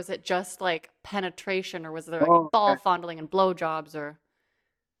happening, or was it just like penetration, or was there like ball fondling and blowjobs, or?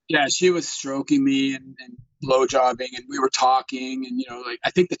 Yeah, she was stroking me and blowjobbing, and we were talking, and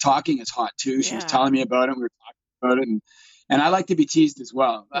I think the talking is hot too. She was telling me about it. We were talking. about it. And I like to be teased as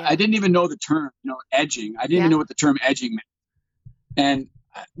well. Yeah. I didn't even know the term, edging. I didn't even Yeah. know what the term edging meant. And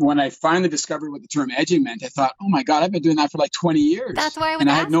when I finally discovered what the term edging meant, I thought, oh my God, I've been doing that for like 20 years. That's why I was And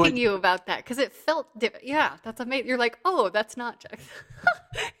I had no asking idea. you about that, because it felt yeah, that's amazing. You're like, oh, that's not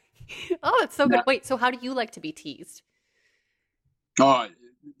oh, it's so good. Yeah. Wait, so how do you like to be teased? Oh,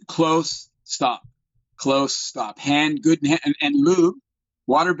 close, stop. Close, stop. Hand, good, and lube,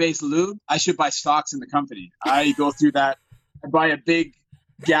 water-based lube. I should buy stocks in the company. I go through that. I buy a big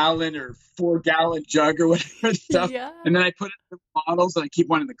gallon or 4-gallon jug or whatever stuff. Yeah. And then I put it in the bottles, and I keep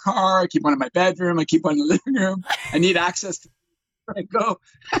one in the car. I keep one in my bedroom. I keep one in the living room. I need access to where I go.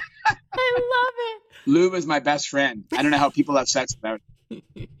 I love it. Lube is my best friend. I don't know how people have sex without it.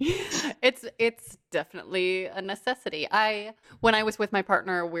 It's definitely a necessity. When I was with my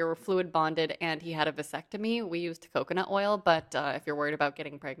partner, we were fluid bonded and he had a vasectomy. We used coconut oil, but if you're worried about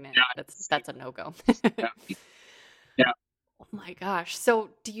getting pregnant, Yeah. that's a no-go. Yeah. Yeah. Oh my gosh. So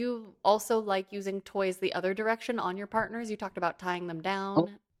do you also like using toys the other direction on your partners? You talked about tying them down. Oh,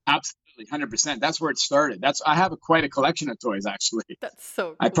 absolutely, 100%. That's where it started. I have quite a collection of toys, actually. That's so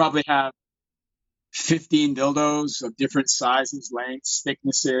cool. I probably have 15 dildos of different sizes, lengths,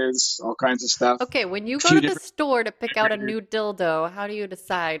 thicknesses, all kinds of stuff. Okay, when you go few to the different- store to pick out a new dildo, how do you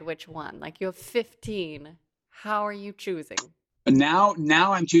decide which one? Like you have 15. How are you choosing? But now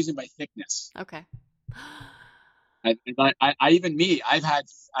I'm choosing by thickness. Okay. I've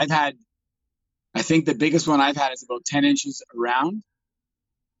had, I think the biggest one I've had is about 10 inches around.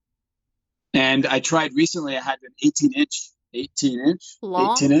 And I tried recently, I had an 18 inch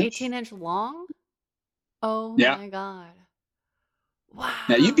Long? 18-inch. 18-inch long? Oh Yeah. my God. Wow.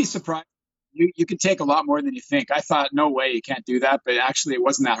 Now you'd be surprised. You could take a lot more than you think. I thought, no way, you can't do that. But actually it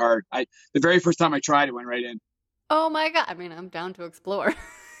wasn't that hard. The very first time I tried it went right in. Oh my God. I mean, I'm down to explore.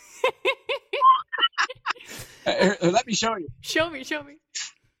 Let me show you. Show me.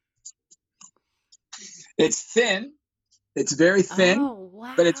 It's thin. It's very thin, Oh,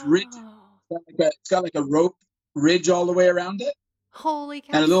 wow. but it's rich. It's got like a rope ridge all the way around it, Holy cow.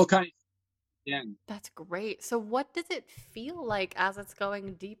 and a little kind of end. That's great. So what does it feel like as it's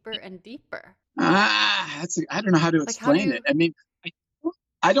going deeper and deeper? I don't know how to Like, how do explain you- it. I mean,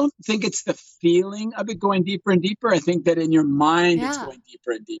 I don't think it's the feeling of it going deeper and deeper. I think that in your mind, it's Yeah. going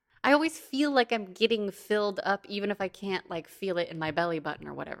deeper and deeper. I always feel like I'm getting filled up even if I can't like feel it in my belly button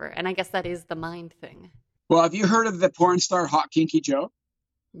or whatever. And I guess that is the mind thing. Well, have you heard of the porn star Hot Kinky Joe?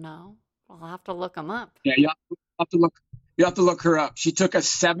 No, I'll have to look them up. Yeah, you have to look. You have to look her up. She took a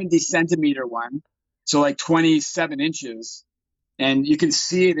 70-centimeter one, so like 27 inches, and you can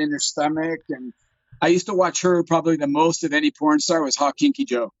see it in her stomach. And I used to watch her probably the most of any porn star was Hot Kinky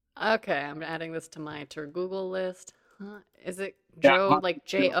Joe. Okay, I'm adding this to my to Google list. Huh? Is it Yeah, Joe Hot like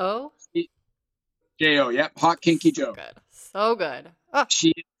Kinky J-O? J-O, yep, Hot Kinky Joe. Good. So good. Oh,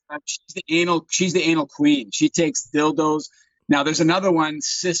 She's the anal queen. She takes dildos. Now there's another one,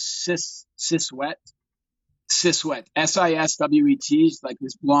 Siswet, Siswet, Siswet. She's like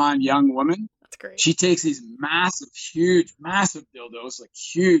this blonde young woman. that's great. She takes these massive dildos, like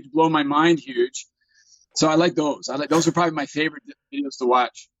huge, blow my mind huge. So I like those. Those are probably my favorite videos to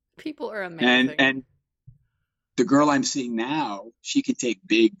watch. People are amazing. And the girl I'm seeing now, she can take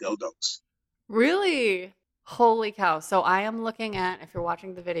big dildos. Really? Holy cow. So I am looking at, if you're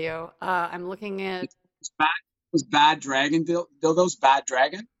watching the video, I'm looking at, Those Bad Dragon dildos, Bad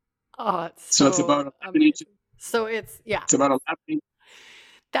Dragon. oh, it's So it's about 11 amazing. inches. So it's, yeah, It's about 11 inches.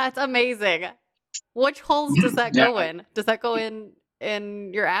 that's amazing. Which holes does that Yeah. go in? Does that go in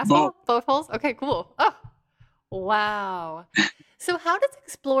your asshole? Both holes? Okay, cool. Oh, wow. So how does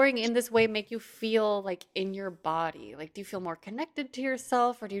exploring in this way make you feel like in your body? Like, do you feel more connected to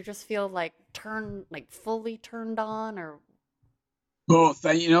yourself, or do you just feel like fully turned on, or Both.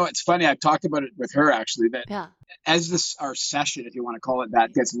 And, it's funny. I've talked about it with her actually. That yeah, as our session, if you want to call it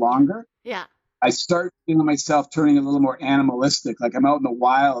that, gets longer, yeah, I start feeling myself turning a little more animalistic. Like I'm out in the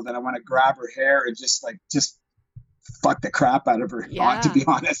wild and I want to grab her hair and just fuck the crap out of her. Yeah. To be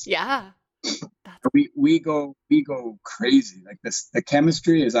honest, yeah. we go crazy. Like the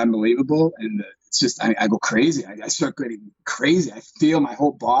chemistry is unbelievable, and it's just I go crazy. I start getting crazy. I feel my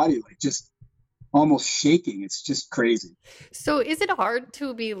whole body like just almost shaking. It's just crazy. So is it hard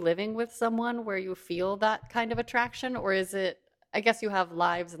to be living with someone where you feel that kind of attraction, or is it, I guess you have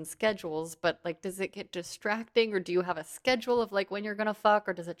lives and schedules, but like, does it get distracting, or do you have a schedule of like when you're gonna fuck,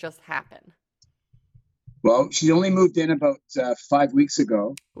 or does it just happen? Well, she only moved in about 5 weeks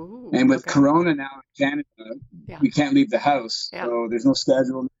ago, Ooh, and with okay. Corona now in Canada, Yeah. we can't leave the house. Yeah. So there's no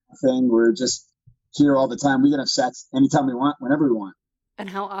schedule, nothing. We're just here all the time. We can have sex anytime we want, whenever we want. And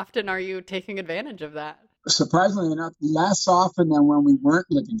how often are you taking advantage of that? Surprisingly enough, less often than when we weren't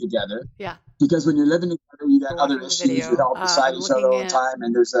living together. Yeah. Because when you're living together, you got We're other watching the issues. You video. help beside I'm each other looking all the at. time,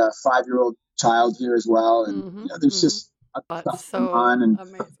 and there's a 5-year-old child here as well, and there's just other But stuff going so on, and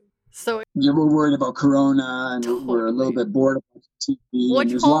amazing. So we're worried about Corona, and we're a little totally. bit bored of TV, and Which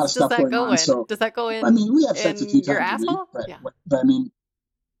there's a lot holes of does stuff that going go on. in? So, Does that go I mean, we have sex a few in your times a week, asshole? but Yeah. I mean,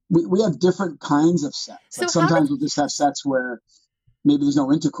 we have different kinds of sex. So Like how sometimes does we'll just have sex where maybe there's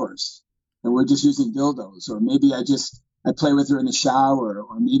no intercourse, and we're just using dildos, or maybe I play with her in the shower,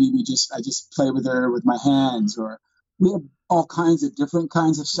 or maybe I just play with her with my hands, or we have all kinds of different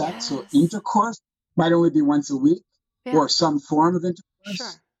kinds of sex. So Yes. intercourse might only be once a week, Yeah. or some form of intercourse.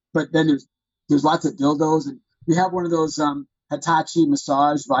 Sure. But then there's lots of dildos, and we have one of those Hitachi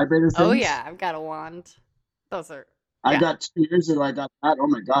massage vibrator things. Oh yeah, I've got a wand. Those are. I got 2 years ago. I got that. Oh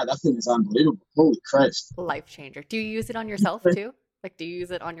my God, that thing is unbelievable! Holy Christ! Life changer. Do you use it on yourself too? Like, do you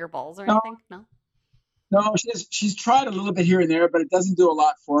use it on your balls or No. anything? No. No, she's tried a little bit here and there, but it doesn't do a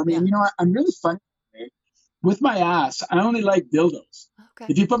lot for me. Yeah. And you know what? I'm really funny. With my ass, I only like dildos. Okay.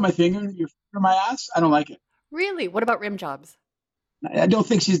 If you put my finger in my ass, I don't like it. Really? What about rim jobs? I don't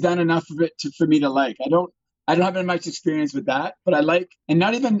think she's done enough of it for me to like. I don't have much experience with that, but I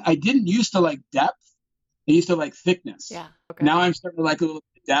didn't used to like depth. I used to like thickness. Yeah. Okay. Now I'm starting to like a little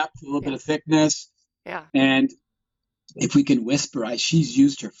bit of depth, a little bit of thickness. Yeah. And if we can whisper, she's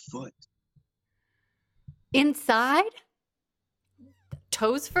used her foot. Inside?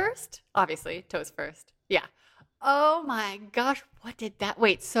 Toes first? Obviously, toes first. Yeah. Oh my gosh, what did that?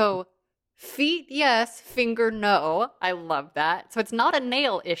 Wait, so feet, yes, finger, no. I love that. So it's not a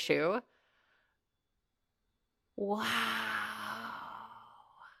nail issue. Wow.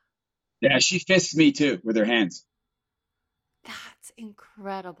 Yeah, she fists me too with her hands. That's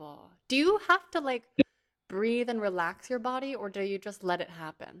incredible. Do you have to like breathe and relax your body, or do you just let it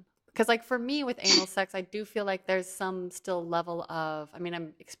happen? Because like for me with anal sex, I do feel like there's some still level of, I mean,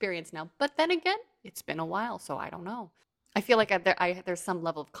 I'm experienced now, but then again, it's been a while, so I don't know. I feel like there's some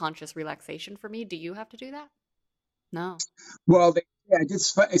level of conscious relaxation for me. Do you have to do that? No. Well,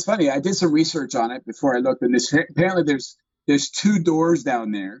 it's funny. I did some research on it before I looked, and apparently there's 2 doors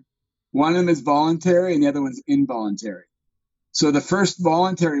down there. One of them is voluntary, and the other one's involuntary. So the first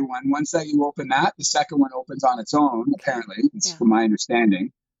voluntary one, once that you open that, the second one opens on its own. Apparently, it's from my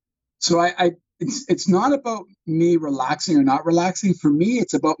understanding. So it's not about me relaxing or not relaxing. For me,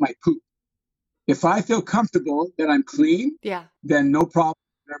 it's about my poop. If I feel comfortable that I'm clean, then no problem,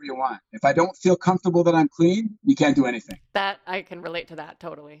 whatever you want. If I don't feel comfortable that I'm clean, you can't do anything. That I can relate to that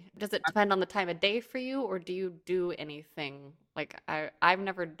totally. Does it depend on the time of day for you, or do you do anything? Like I've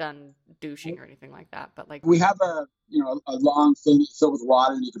never done douching or anything like that, but like we have a long thing filled with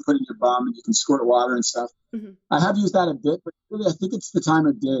water, and you can put in your bum, and you can squirt water and stuff. Mm-hmm. I have used that a bit, but really I think it's the time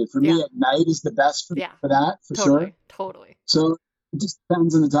of day. For me, at night is the best for that, for sure. Totally. So it just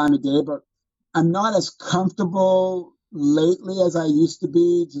depends on the time of day, but I'm not as comfortable lately as I used to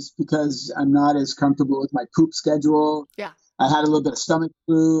be, just because I'm not as comfortable with my poop schedule. Yeah. I had a little bit of stomach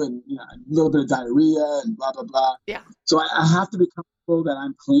flu and a little bit of diarrhea and blah, blah, blah. Yeah. So I have to be comfortable that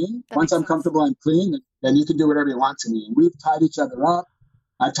I'm clean. Once I'm comfortable I'm clean, then you can do whatever you want to me. And we've tied each other up.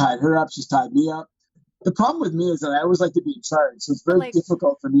 I've tied her up. She's tied me up. The problem with me is that I always like to be in charge. So it's very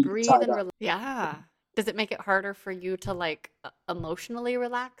difficult for me to be tied up. Yeah. Does it make it harder for you to like emotionally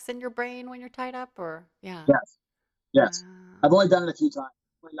relax in your brain when you're tied up, or? Yeah. Yes. I've only done it a few times.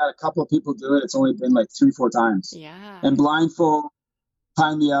 I've only got a couple of people do it. It's only been like 3-4 times. Yeah. And blindfold,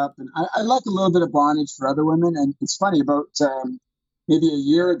 tie me up. And I like a little bit of bondage for other women. And it's funny, about maybe a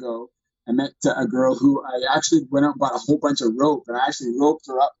year ago, I met a girl who I actually went out and bought a whole bunch of rope, and I actually roped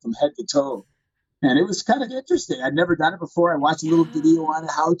her up from head to toe. And it was kind of interesting. I'd never done it before. I watched a little video on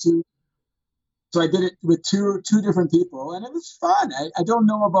it, how to. So I did it with two different people, and it was fun. I don't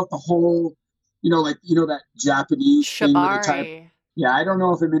know about the whole, that Japanese shibari thing. Yeah, I don't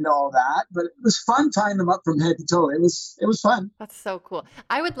know if I'm into all that, but it was fun tying them up from head to toe. It was fun. That's so cool.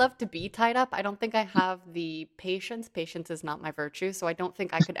 I would love to be tied up. I don't think I have the patience. Patience is not my virtue, so I don't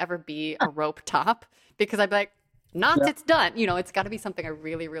think I could ever be a rope top, because I'd be like, it's done. It's got to be something I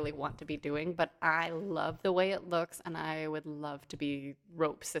really, really want to be doing, but I love the way it looks, and I would love to be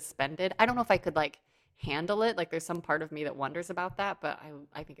rope suspended. I don't know if I could handle it. There's some part of me that wonders about that, but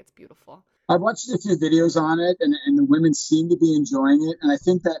I think it's beautiful. I've watched a few videos on it, and the women seem to be enjoying it. And I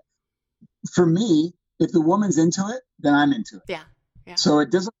think that for me, if the woman's into it, then I'm into it. Yeah. So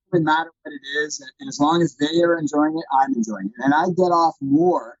it doesn't really matter what it is. And as long as they are enjoying it, I'm enjoying it. And I get off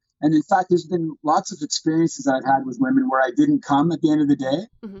more. And in fact, there's been lots of experiences I've had with women where I didn't come at the end of the day.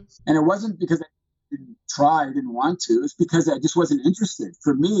 Mm-hmm. And it wasn't because I didn't try, I didn't want to. It's because I just wasn't interested.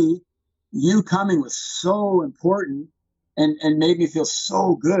 For me, you coming was so important and made me feel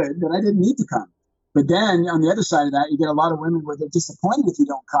so good that I didn't need to come. But then on the other side of that, you get a lot of women where they're disappointed if you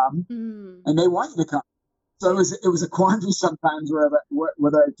don't come, and they want you to come. So it was a quandary sometimes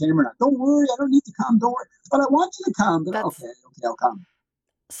whether I came or not. Don't worry, I don't need to come. Don't worry, but I want you to come. But That's okay, I'll come.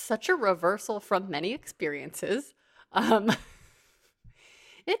 such a reversal from many experiences. Um,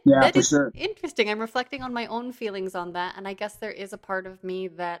 Yeah, that for is sure. interesting. I'm reflecting on my own feelings on that, and I guess there is a part of me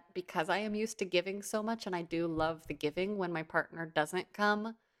that because I am used to giving so much, and I do love the giving when my partner doesn't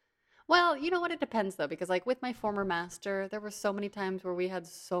come. Well, you know what? It depends though, because like with my former master, there were so many times where we had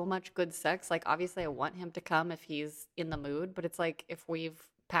so much good sex. Like obviously, I want him to come if he's in the mood, but it's like if we've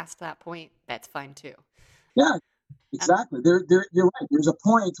passed that point, that's fine too. Yeah, And exactly. You're right. There's a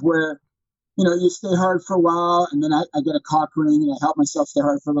point where you stay hard for a while, and then I get a cock ring, and I help myself stay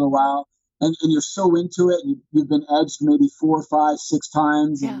hard for a little while, and you're so into it, and you've been edged maybe 4, 5, 6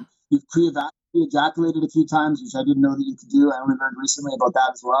 times, yeah, and you've pre-ejaculated a few times, which I didn't know that you could do. I only learned recently about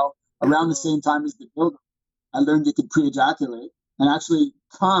that as well. Around the cool. same time as the dildo, I learned you could pre-ejaculate and actually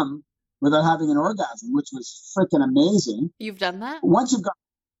come without having an orgasm, which was freaking amazing. You've done that? Once you've got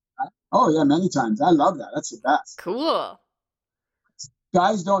that, oh yeah, many times. I love that. That's the best. Cool.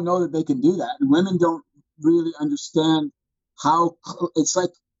 Guys don't know that they can do that, and women don't really understand how it's like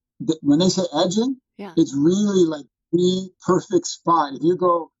when they say edging, Yeah. it's really like the perfect spot. If you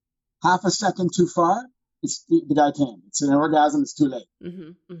go half a second too far, the guy came. It's an orgasm. It's too late.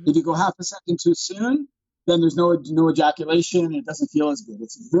 If you go half a second too soon, then there's no ejaculation, and it doesn't feel as good.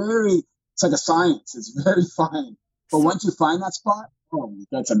 It's like a science. It's very fine. But So, once you find that spot, oh,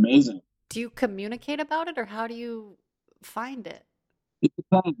 that's amazing. do you communicate about it or how do you find it? It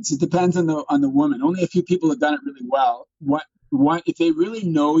depends. It depends on the woman. Only a few people have done it really well. What if they really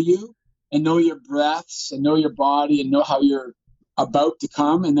know you and know your breaths and know your body and know how you're about to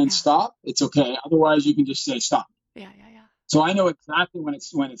come and then Yeah. stop? It's okay. Otherwise, you can just say stop. Yeah, yeah, yeah. So I know exactly when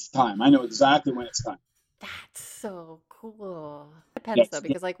it's time. I know exactly when it's time. That's so cool. Yeah, Depends though, yeah,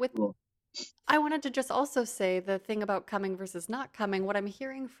 because like with cool. I wanted to just also say the thing about coming versus not coming. What I'm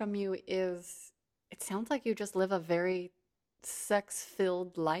hearing from you is it sounds like you just live a very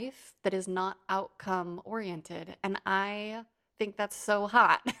sex-filled life that is not outcome oriented. And I think that's so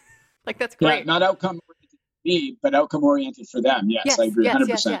hot. Like that's Yeah, great. not outcome oriented for me, but outcome oriented for them. Yes, I Yes, agree, yes,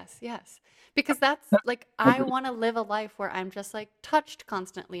 yes, 100%. yes, yes. Because that's like I I agree. want to live a life where I'm just like touched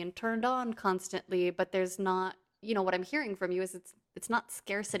constantly and turned on constantly, but there's not, what I'm hearing from you is it's not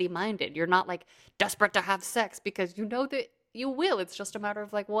scarcity minded. You're not like desperate to have sex because you know that you will. It's just a matter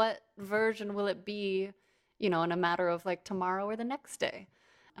of like what version will it be, in a matter of like tomorrow or the next day.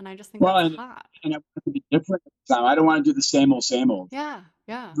 And I just think Well, that's and hot. I want it to be different this time. I don't want to do the same old, same old. Yeah,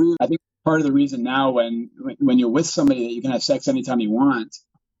 yeah. Really, I think part of the reason now when you're with somebody that you can have sex anytime you want,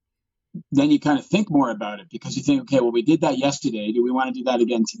 then you kind of think more about it because you think, okay, well, we did that yesterday. Do we want to do that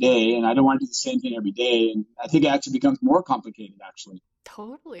again today? And I don't want to do the same thing every day. And I think it actually becomes more complicated, actually.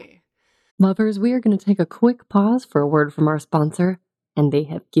 Totally. Lovers, we are going to take a quick pause for a word from our sponsor, and they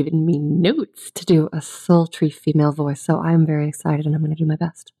have given me notes to do a sultry female voice, so I'm very excited and I'm going to do my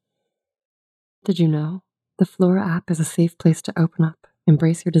best. Did you know? The Flora app is a safe place to open up,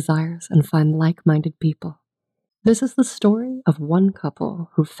 embrace your desires, and find like-minded people. This is the story of one couple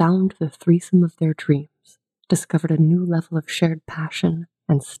who found the threesome of their dreams, discovered a new level of shared passion,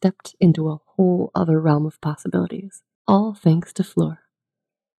 and stepped into a whole other realm of possibilities, all thanks to Fleur.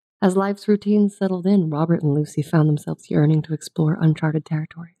 As life's routines settled in, Robert and Lucy found themselves yearning to explore uncharted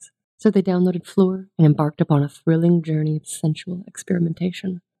territories. So they downloaded Fleur and embarked upon a thrilling journey of sensual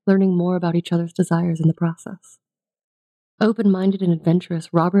experimentation, learning more about each other's desires in the process. Open-minded and adventurous,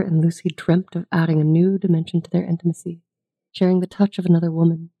 Robert and Lucy dreamt of adding a new dimension to their intimacy, sharing the touch of another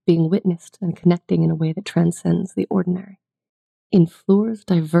woman, being witnessed and connecting in a way that transcends the ordinary. In Fleur's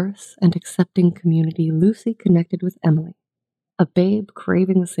diverse and accepting community, Lucy connected with Emily, a babe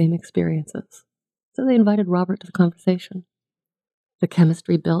craving the same experiences. So they invited Robert to the conversation. The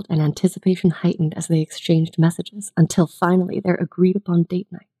chemistry built and anticipation heightened as they exchanged messages until finally their agreed-upon date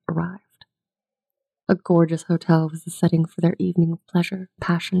night arrived. A gorgeous hotel was the setting for their evening of pleasure,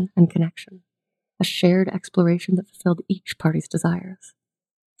 passion, and connection, a shared exploration that fulfilled each party's desires.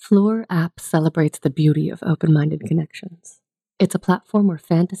 Fleur app celebrates the beauty of open-minded connections. It's a platform where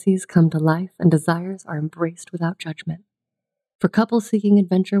fantasies come to life and desires are embraced without judgment. For couples seeking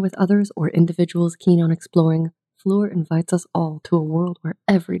adventure with others or individuals keen on exploring, Fleur invites us all to a world where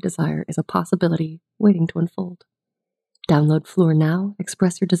every desire is a possibility waiting to unfold. Download Fleur now,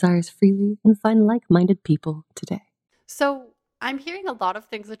 express your desires freely, and find like-minded people today. So I'm hearing a lot of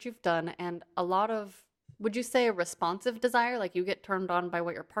things that you've done and a lot of would you say a responsive desire? Like you get turned on by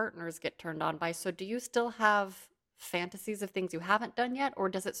what your partners get turned on by. So do you still have fantasies of things you haven't done yet, or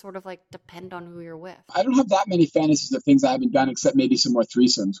does it sort of like depend on who you're with? I don't have that many fantasies of things I haven't done, except maybe some more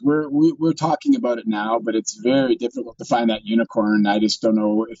threesomes. We're talking about it now, but it's very difficult to find that unicorn. I just don't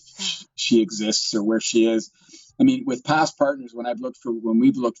know if she exists or where she is. I mean, with past partners, when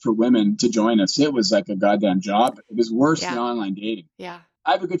we've looked for women to join us, it was like a goddamn job. It was worse than online dating. Yeah.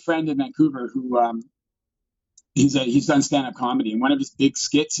 I have a good friend in Vancouver who he's done stand-up comedy, and one of his big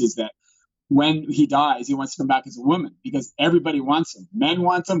skits is that when he dies, he wants to come back as a woman because everybody wants him. Men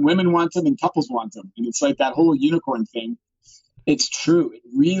want him, women want him, and couples want him. And it's like that whole unicorn thing. It's true. It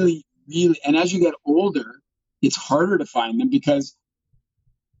really, really, and as you get older, it's harder to find them because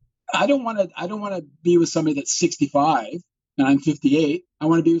I don't want to be with somebody that's 65 and I'm 58. I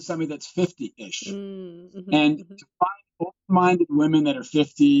want to be with somebody that's 50-ish. Mm-hmm. And to find open-minded women that are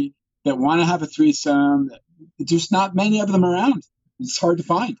 50 that want to have a threesome, there's not many of them around. It's hard to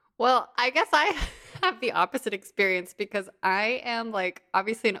find. Well, I guess I have the opposite experience because I am like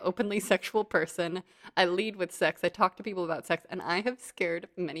obviously an openly sexual person. I lead with sex. I talk to people about sex, and I have scared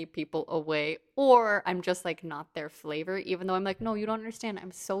many people away, or I'm just like not their flavor, even though I'm like, no, you don't understand.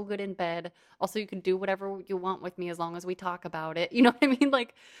 I'm so good in bed. Also, you can do whatever you want with me as long as we talk about it. You know what I mean?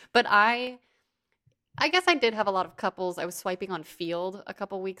 Like, but I guess I did have a lot of couples. I was swiping on Field a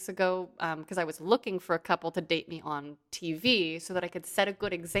couple weeks ago because I was looking for a couple to date me on TV so that I could set a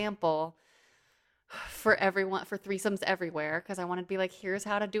good example for everyone, for threesomes everywhere, because I wanted to be like, here's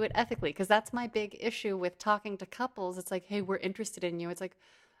how to do it ethically. Because that's my big issue with talking to couples. It's like, hey, we're interested in you. It's like,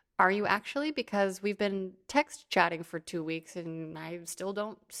 are you actually? Because we've been text chatting for 2 weeks and I still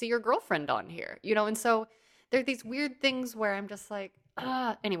don't see your girlfriend on here, you know? And so there are these weird things where I'm just like,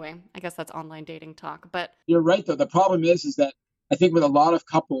 anyway, I guess that's online dating talk, but you're right though. The problem is that I think with a lot of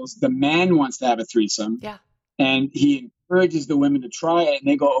couples, the man wants to have a threesome. Yeah. And he encourages the women to try it and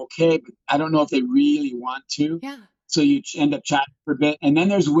they go, okay, but I don't know if they really want to. Yeah. So you end up chatting for a bit. And then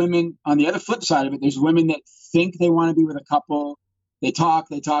there's women on the other flip side of it. There's women that think they want to be with a couple. They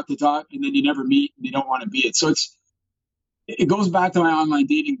talk, and then you never meet and they don't want to be it. So it goes back to my online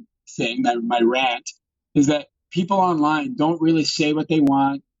dating thing, my rant, is that people online don't really say what they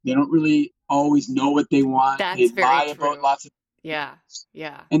want. They don't really always know what they want. That's they very lie true. about lots of Yeah.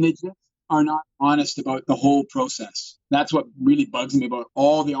 Yeah. and they just are not honest about the whole process. That's what really bugs me about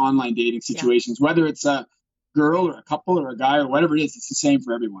all the online dating situations, whether it's a girl or a couple or a guy or whatever it is, it's the same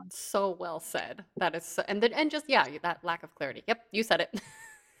for everyone. So well said. That is so, and just that lack of clarity. Yep, you said it.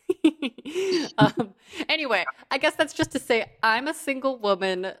 Anyway, I guess that's just to say I'm a single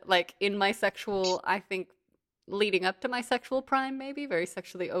woman, like in my sexual, I think leading up to my sexual prime, maybe very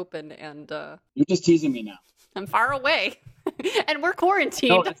sexually open, and you're just teasing me now. I'm far away, and we're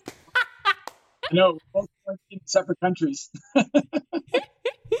quarantined. No, we're both in separate countries.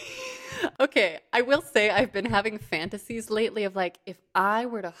 Okay, I will say I've been having fantasies lately of like, if I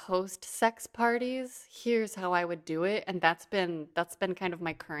were to host sex parties, here's how I would do it, and that's been kind of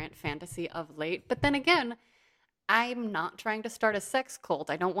my current fantasy of late. But then again, I'm not trying to start a sex cult.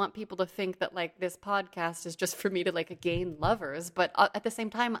 I don't want people to think that like this podcast is just for me to like gain lovers, but at the same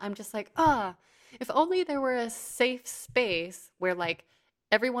time, I'm just like, if only there were a safe space where like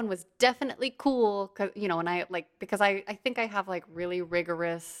everyone was definitely cool, and I like, because I think I have like really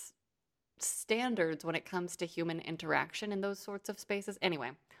rigorous standards when it comes to human interaction in those sorts of spaces.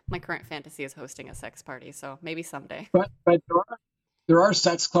 Anyway, my current fantasy is hosting a sex party, so maybe someday. But there are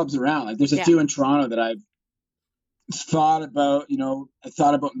sex clubs around. Like there's a few in Toronto that I've thought about, I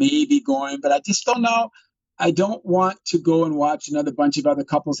thought about maybe going, but I just don't know. I don't want to go and watch another bunch of other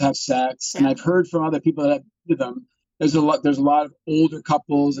couples have sex. And I've heard from other people that have been to them. There's a lot of older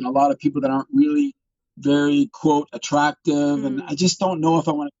couples and a lot of people that aren't really very, quote, attractive. And I just don't know if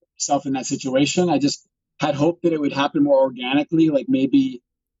I want to put myself in that situation. I just had hoped that it would happen more organically, like maybe,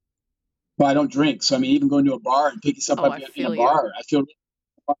 well, I don't drink. So, I mean, even going to a bar and pick yourself up in a bar, I feel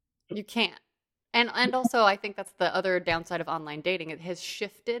you can't. And also, I think that's the other downside of online dating. It has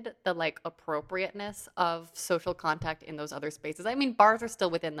shifted the like appropriateness of social contact in those other spaces. I mean, bars are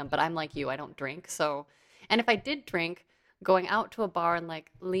still within them, but I'm like you, I don't drink. So, and if I did drink, going out to a bar and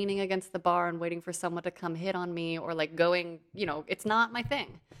like leaning against the bar and waiting for someone to come hit on me, or like going, it's not my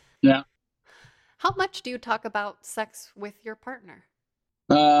thing. Yeah. How much do you talk about sex with your partner?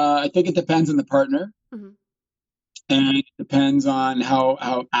 I think it depends on the partner. Mm-hmm. And it depends on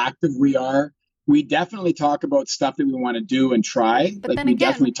how active we are. We definitely talk about stuff that we want to do and try. But like we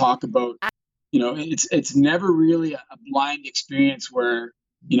definitely talk about, it's never really a blind experience where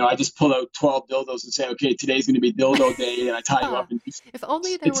I just pull out 12 dildos and say, okay, today's going to be dildo day, and I tie you up. And If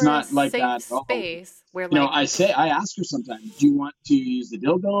only there it's were a not like safe that at all. space where like I ask her sometimes, do you want to use the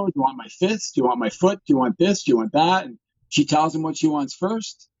dildo? Do you want my fist? Do you want my foot? Do you want this? Do you want that? And she tells him what she wants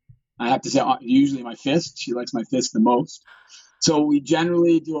first. I have to say, usually my fist. She likes my fist the most. So we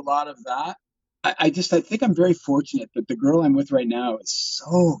generally do a lot of that. I think I'm very fortunate that the girl I'm with right now is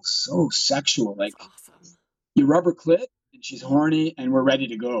so sexual. Like, awesome. You rub her clit and she's horny and we're ready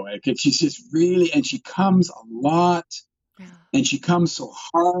to go. Like, she's just really, and she comes a lot, and she comes so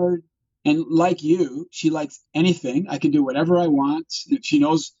hard. And like you, she likes anything. I can do whatever I want. She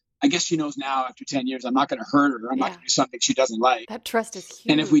knows, I guess she knows now after 10 years, I'm not going to hurt her. I'm not going to do something she doesn't like. That trust is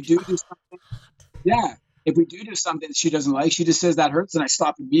huge. And if we do something, if we do something that she doesn't like, she just says that hurts, and I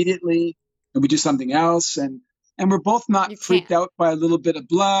stop immediately, and we do something else. And we're both not freaked out by a little bit of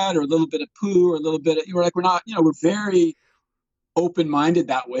blood or a little bit of poo or a little bit of, we're not, we're very open-minded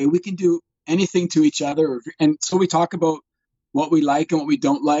that way. We can do anything to each other. And so we talk about what we like and what we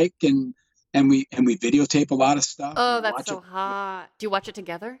don't like. And we videotape a lot of stuff. Oh, that's so hot. Do you watch it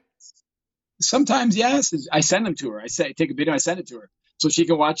together? Sometimes, yes. I send them to her. I take a video, I send it to her so she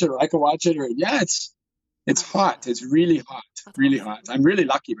can watch it, or I can watch it, or it's hot. It's really hot. That's really awesome. Hot. I'm really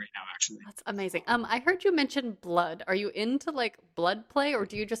lucky right now, actually. That's amazing. I heard you mention blood. Are you into like blood play, or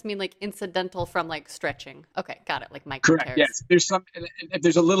do you just mean like incidental from like stretching? Okay, got it. Like micro Correct. tears. Yes. If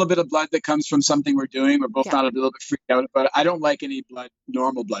there's a little bit of blood that comes from something we're doing, we're both not a little bit freaked out, but I don't like any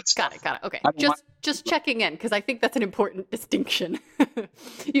normal blood stuff. Got it. Okay. Just checking in, because I think that's an important distinction.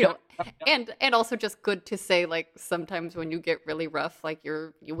 And also just good to say, like, sometimes when you get really rough, like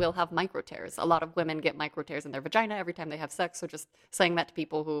you will have micro tears. A lot of women get micro tears in their vagina every time they have sex. So just saying that to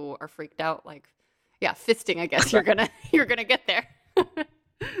people who are freaked out, like, fisting, I guess you're gonna get there.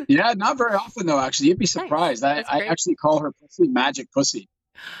 Yeah, not very often though. Actually, you'd be surprised. Nice. I actually call her pussy magic pussy,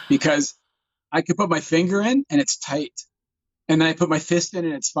 because I could put my finger in and it's tight, and then I put my fist in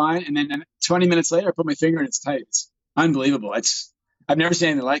and it's fine, and then 20 minutes later I put my finger and it's tight. It's unbelievable. I've never seen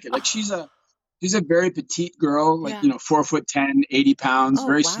anything like it. Like, she's a very petite girl, like 4'10", 80 pounds,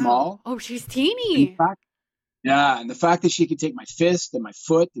 very small. Oh, she's teeny. And the fact that she can take my fist and my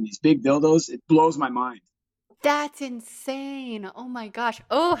foot and these big dildos, it blows my mind. That's insane. Oh my gosh.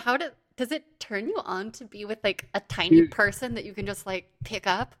 Oh, does it turn you on to be with like a tiny person that you can just like pick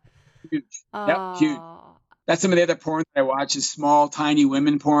up? Huge. Yep, huge. That's some of the other porn that I watch, is small, tiny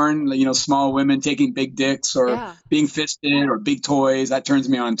women porn. Small women taking big dicks or being fisted or big toys. That turns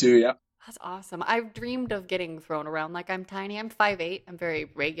me on too. Yeah. That's awesome. I've dreamed of getting thrown around like I'm tiny. I'm 5'8". I'm very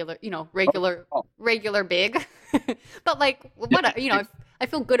regular, regular big. But like, what, I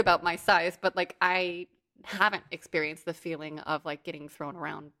feel good about my size, but like I haven't experienced the feeling of like getting thrown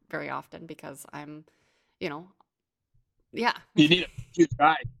around very often, because I'm, You need a huge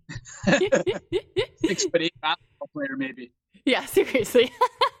guy. 6'8" basketball player, maybe. Yeah, seriously.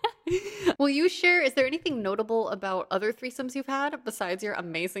 Will you share, is there anything notable about other threesomes you've had besides your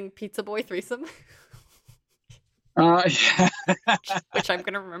amazing pizza boy threesome? Which I'm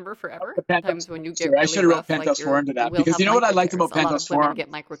going to remember forever. Sometimes when you get really I should have wrote rough, Penthouse Forum to that, because you know what I liked about Penthouse Forum? Get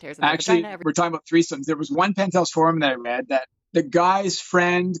micro tears in Actually, vagina we're talking about threesomes. There was one Penthouse Forum that I read that the guy's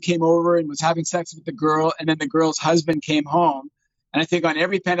friend came over and was having sex with the girl, and then the girl's husband came home. And I think on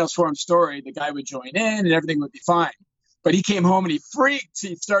every Penthouse Forum story, the guy would join in and everything would be fine. But he came home and he freaked.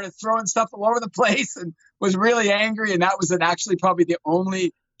 He started throwing stuff all over the place and was really angry. And that was actually probably the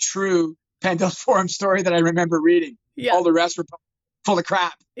only true Penthouse Forum story that I remember reading. Yeah. All the rest were full of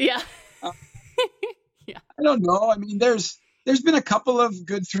crap. Yeah. I don't know. I mean, there's been a couple of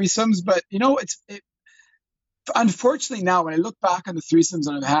good threesomes, but unfortunately now when I look back on the threesomes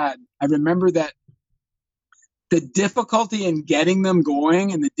that I've had, I remember that the difficulty in getting them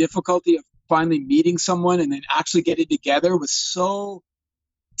going and the difficulty of finally meeting someone and then actually getting together was so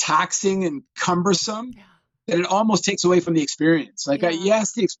taxing and cumbersome that it almost takes away from the experience. Like,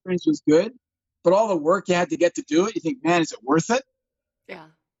 yes, the experience was good, but all the work you had to get to do it, you think, man, is it worth it? Yeah.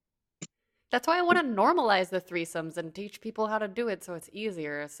 That's why I want to normalize the threesomes and teach people how to do it so it's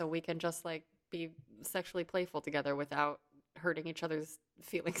easier, so we can just like be sexually playful together without hurting each other's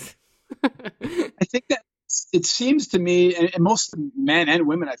feelings. I think that it seems to me, and most men and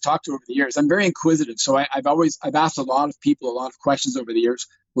women I've talked to over the years, I'm very inquisitive. So I've asked a lot of people a lot of questions over the years,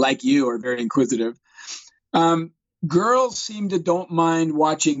 like you are very inquisitive. Girls seem to don't mind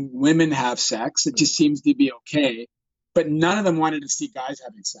watching women have sex. It just seems to be okay. But none of them wanted to see guys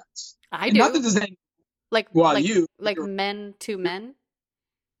having sex. I do. Not that there's any, like men to men?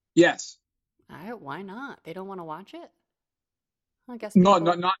 Yes. Why not? They don't want to watch it? I guess not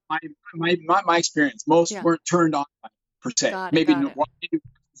my experience. Most weren't turned on by it. per se. Got it, Maybe got it.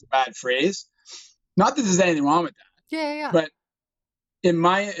 is a bad phrase. Not that there's anything wrong with that. Yeah. But in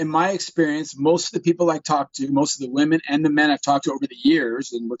my experience, most of the people I talk to, most of the women and the men I've talked to over the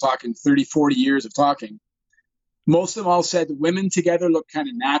years, and we're talking 30, 40 years of talking, most of them all said the women together look kind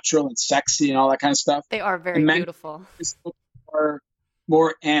of natural and sexy and all that kind of stuff. They are very beautiful.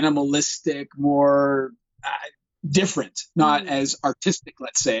 More animalistic, more different, not as artistic,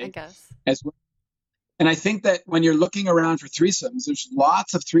 let's say. I guess. And I think that when you're looking around for threesomes, there's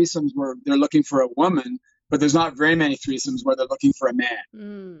lots of threesomes where they're looking for a woman, but there's not very many threesomes where they're looking for a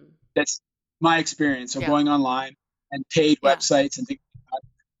man. That's my experience of going online and paid websites and things like that.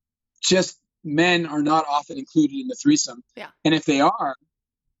 Just men are not often included in the threesome. Yeah. And if they are,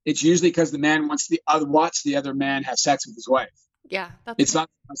 it's usually because the man wants the other man have sex with his wife. Yeah. It's not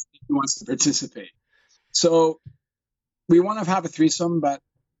because he wants to participate. So we want to have a threesome, but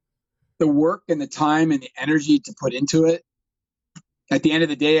the work and the time and the energy to put into it, at the end of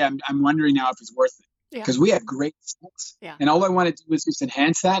the day, I'm wondering now if it's worth it. Because we have great sex. Yeah. And all I want to do is just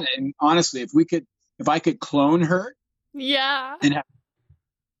enhance that. And honestly, if I could clone her. Yeah. And have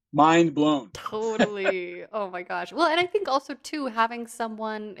mind blown. Totally. Oh my gosh. Well, and I think also too, having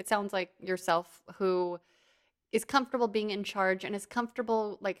someone, it sounds like yourself, who is comfortable being in charge and is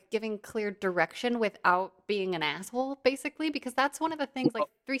comfortable like giving clear direction without being an asshole, basically, because that's one of the things, like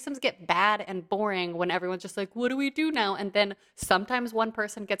threesomes get bad and boring when everyone's just like, what do we do now? And then sometimes one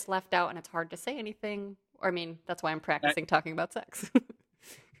person gets left out and it's hard to say anything. Or I mean, that's why I'm practicing talking about sex.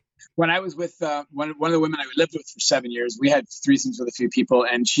 When I was with one of the women I lived with for 7 years, we had threesomes with a few people,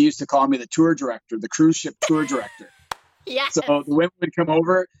 and she used to call me the tour director, the cruise ship tour director. Yes. So the women would come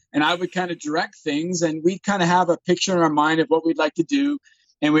over and I would kind of direct things, and we'd kind of have a picture in our mind of what we'd like to do.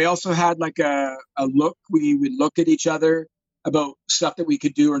 And we also had like a look. We would look at each other about stuff that we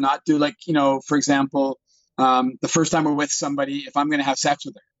could do or not do. Like, for example, the first time we're with somebody, if I'm going to have sex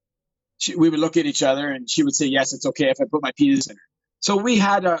with her, we would look at each other and she would say, yes, it's okay if I put my penis in her. So we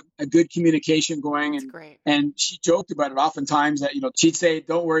had a good communication going, and she joked about it oftentimes that, she'd say,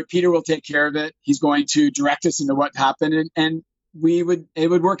 don't worry, Peter will take care of it. He's going to direct us into what happened. And it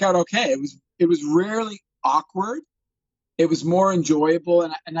would work out okay. It was rarely awkward. It was more enjoyable.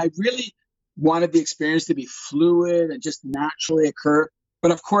 And I really wanted the experience to be fluid and just naturally occur. But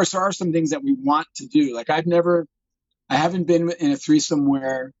of course, there are some things that we want to do. Like I haven't been in a threesome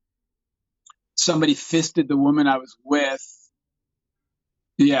where somebody fisted the woman I was with.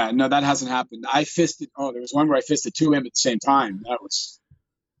 Yeah, no, that hasn't happened. There was one where I fisted two women at the same time.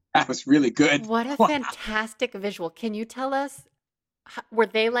 That was really good. What a fantastic visual. Can you tell us, were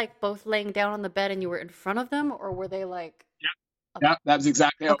they like both laying down on the bed and you were in front of them, or were they like? Yeah, that was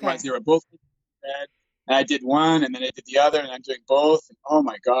exactly how it was. They were both in bed, and I did one, and then I did the other, and I'm doing both. And oh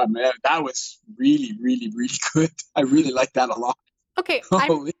my God, man, that was really, really, really good. I really liked that a lot. Okay,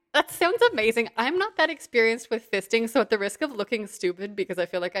 that sounds amazing. I'm not that experienced with fisting, so at the risk of looking stupid, because I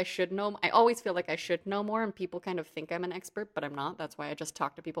feel like I should know, I always feel like I should know more, and people kind of think I'm an expert, but I'm not. That's why I just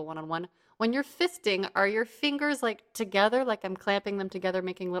talk to people one-on-one. When you're fisting, are your fingers like together, like I'm clamping them together,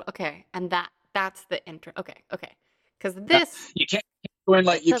 making little, okay, and that's the intro. Okay, because this... You can't go in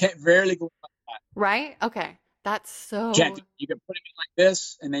like, you can't rarely go in like that. Right? Okay, that's so... You can put it in like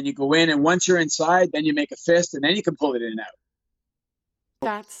this, and then you go in, and once you're inside, then you make a fist, and then you can pull it in and out.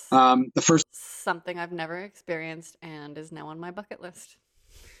 That's the first something I've never experienced and is now on my bucket list.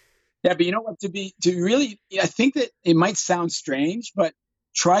 Yeah, but you know what? I think that it might sound strange, but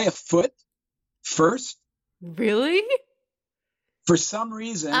try a foot first. Really? For some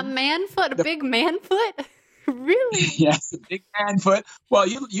reason, a man foot, a big man foot. Really? Yes, a big man foot. Well,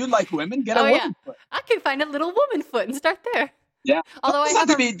 you like women, get a woman foot. I can find a little woman foot and start there. Yeah. Although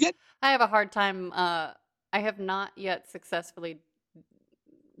I have a hard time. I have not yet successfully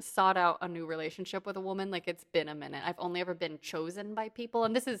sought out a new relationship with a woman. Like, it's been a minute. I've only ever been chosen by people,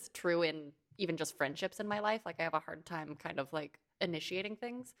 and this is true in even just friendships in my life. Like, I have a hard time kind of like initiating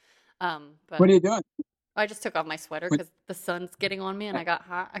things. But what are you doing? I just took off my sweater because the sun's getting on me and I got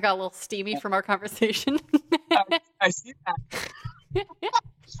hot. I got a little steamy from our conversation. I see that.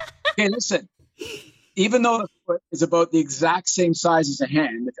 Okay, listen. Even though the foot is about the exact same size as a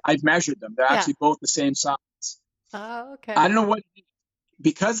hand, I've measured them. They're actually both the same size. Oh, okay. I don't know what it is.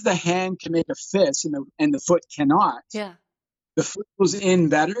 Because the hand can make a fist and the foot cannot. Yeah. The foot goes in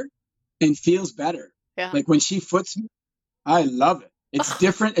better and feels better. Yeah. Like when she foots me, I love it. It's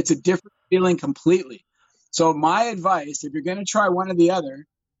different. It's a different feeling completely. So my advice, if you're going to try one or the other,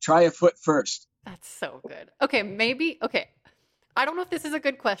 try a foot first. That's so good. Okay. I don't know if this is a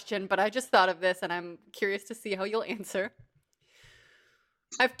good question, but I just thought of this and I'm curious to see how you'll answer.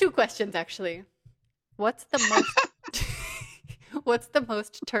 I have two questions, actually. What's the most... What's the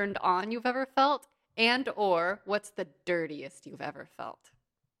most turned on you've ever felt? And or what's the dirtiest you've ever felt?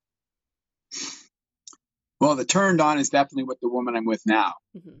 Well, the turned on is definitely with the woman I'm with now.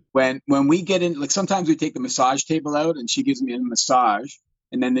 Mm-hmm. When we get in, like sometimes we take the massage table out and she gives me a massage,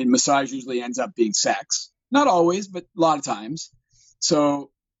 and then the massage usually ends up being sex. Not always, but a lot of times. So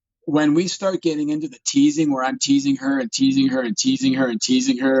when we start getting into the teasing, where I'm teasing her and teasing her and teasing her and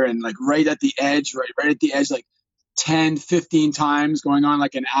teasing her, and like right at the edge, like 10, 15 times, going on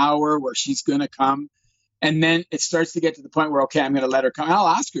like an hour, where she's gonna come. And then it starts to get to the point where, okay, I'm going to let her come. I'll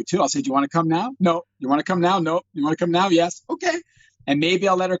ask her too. I'll say, do you want to come now? No. You want to come now? No. You want to come now? Yes. Okay. And maybe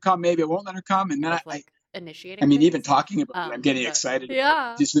I'll let her come. Maybe I won't let her come. And then initiating. I mean, things? even talking about it, I'm getting excited.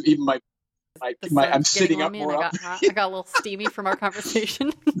 Yeah. Just even I'm sitting up more. I got a little steamy from our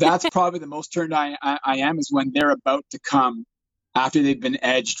conversation. That's probably the most turned I am, is when they're about to come after they've been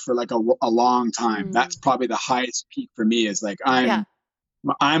edged for like a long time. That's probably the highest peak for me, is like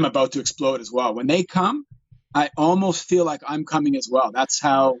I'm about to explode as well. When they come, I almost feel like I'm coming as well. That's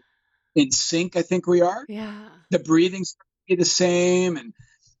how in sync I think we are. Yeah. The breathing's the same, and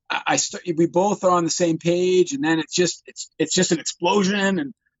we both are on the same page, and then it's just an explosion,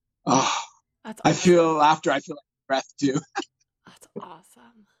 and that's awesome. I feel like breath too. That's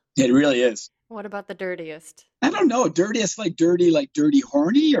awesome. It really is. What about the dirtiest? I don't know. Dirtiest, like dirty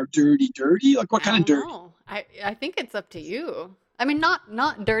horny, or dirty? Like what kind of dirty? I think it's up to you. I mean,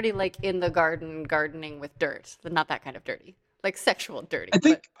 not dirty like in the gardening with dirt. Not that kind of dirty. Like sexual dirty. I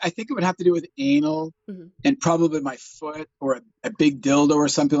think it would have to do with anal, and probably my foot, or a big dildo or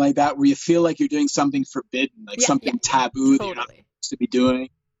something like that, where you feel like you're doing something forbidden, like something taboo that you're not supposed to be doing.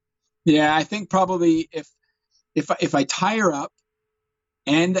 Yeah, I think probably if I tie her up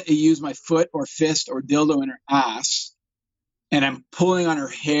and I use my foot or fist or dildo in her ass, and I'm pulling on her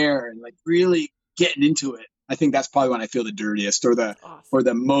hair and like really getting into it, I think that's probably when I feel the dirtiest, or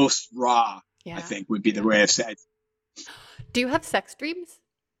the most raw. Yeah. I think would be the way I've said. Do you have sex dreams?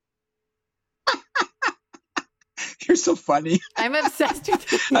 You're so funny. I'm obsessed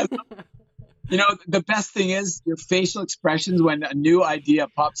with you. You know, the best thing is your facial expressions when a new idea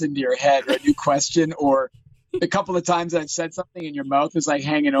pops into your head, or a new question, or a couple of times I've said something and your mouth is like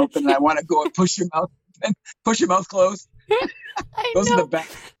hanging open, and I want to go and push your mouth closed. Those are the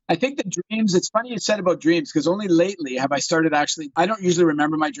best. I think the dreams, it's funny you said about dreams, because only lately have I started I don't usually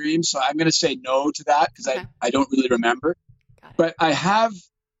remember my dreams, so I'm going to say no to that, because I don't really remember. But I have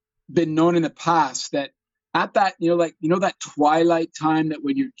been known in the past that at that, that twilight time, that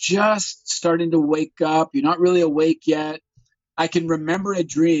when you're just starting to wake up, you're not really awake yet, I can remember a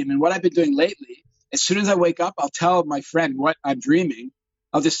dream. And what I've been doing lately, as soon as I wake up, I'll tell my friend what I'm dreaming.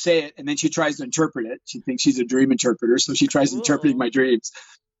 I'll just say it, and then she tries to interpret it. She thinks she's a dream interpreter, so she tries interpreting my dreams.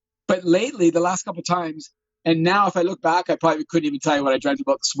 But lately, the last couple of times, and now if I look back, I probably couldn't even tell you what I dreamt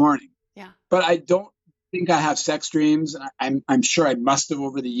about this morning. Yeah. But I don't think I have sex dreams. I'm sure I must have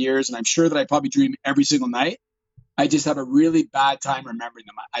over the years, and I'm sure that I probably dream every single night. I just have a really bad time remembering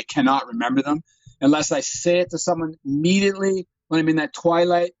them. I cannot remember them unless I say it to someone immediately when I'm in that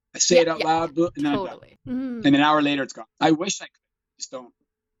twilight. I say it out loud, and then totally. And an hour later, it's gone. I wish I could. I just don't.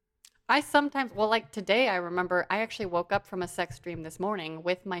 I sometimes, like today, I remember I actually woke up from a sex dream this morning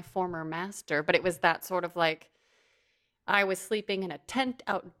with my former master, but it was that sort of like, I was sleeping in a tent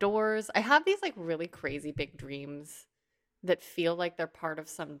outdoors. I have these like really crazy big dreams that feel like they're part of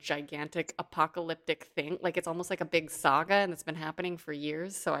some gigantic apocalyptic thing. Like it's almost like a big saga, and it's been happening for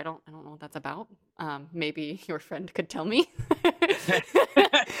years. So I don't know what that's about. Maybe your friend could tell me.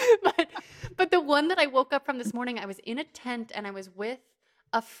 But the one that I woke up from this morning, I was in a tent and I was with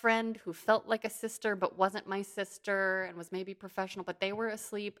a friend who felt like a sister but wasn't my sister and was maybe professional, but they were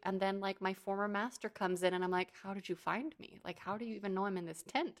asleep. And then like my former master comes in and I'm like, how did you find me? Like, how do you even know I'm in this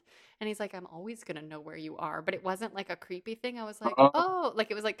tent? And he's like, I'm always going to know where you are. But it wasn't like a creepy thing. I was like, oh,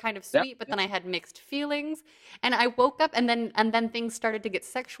 like it was like kind of sweet, but then I had mixed feelings. And I woke up and then things started to get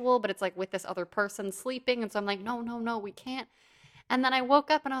sexual, but it's like with this other person sleeping. And so I'm like, no, we can't. And then I woke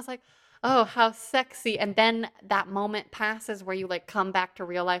up and I was like, oh, how sexy. And then that moment passes where you like come back to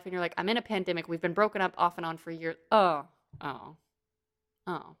real life and you're like, I'm in a pandemic. We've been broken up off and on for years. Oh,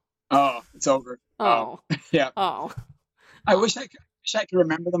 it's over. Yeah. I wish I could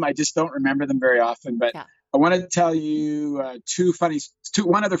remember them. I just don't remember them very often. But I wanted to tell you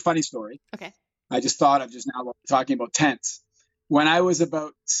one other funny story. Okay. I just thought of just now while we're talking about tents. When I was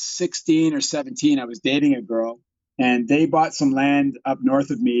about 16 or 17, I was dating a girl. And they bought some land up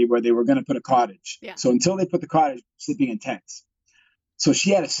north of me where they were going to put a cottage. Yeah. So until they put the cottage, sleeping in tents. So she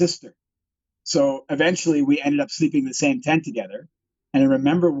had a sister. So eventually we ended up sleeping in the same tent together. And I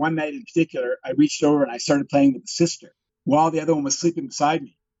remember one night in particular, I reached over and I started playing with the sister. while the other one was sleeping beside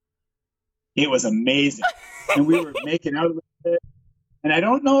me. It was amazing. And we were making out a little bit. And I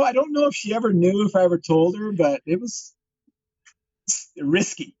don't know if she ever knew, if I ever told her, but it was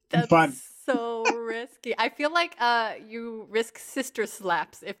risky and fun. So risky. I feel like you risk sister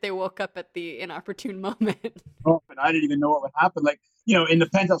slaps if they woke up at the inopportune moment. Oh, but I didn't even know what would happen. Like, in the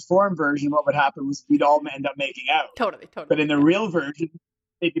Penthouse Forum version, what would happen was we'd all end up making out. Totally. But in the real version,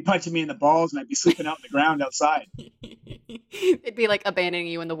 they'd be punching me in the balls and I'd be sleeping out in the ground outside. It'd be like abandoning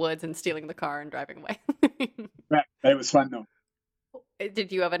you in the woods and stealing the car and driving away. Right. But it was fun, though.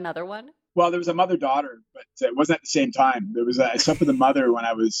 Did you have another one? Well, there was a mother-daughter, but it wasn't at the same time. I slept with the mother when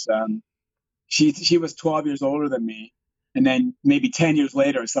I was, she was 12 years older than me. And then maybe 10 years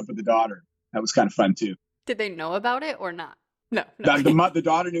later, I slept with the daughter. That was kind of fun, too. Did they know about it or not? No. The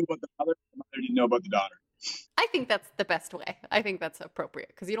daughter knew about the mother didn't know about the daughter. I think that's the best way. I think that's appropriate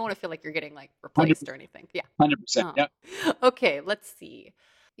because you don't want to feel like you're getting like replaced 100%. Or anything. Yeah. 100%. Yeah. Okay, let's see.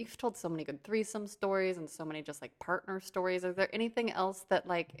 You've told so many good threesome stories and so many just like partner stories. Is there anything else that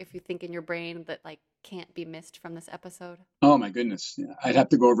like, if you think in your brain that like can't be missed from this episode? Oh my goodness. Yeah. I'd have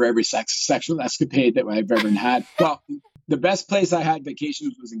to go over every sexual escapade that I've ever had. Well, the best place I had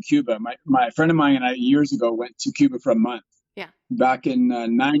vacations was in Cuba. My friend of mine and I years ago went to Cuba for a month. Yeah. Back in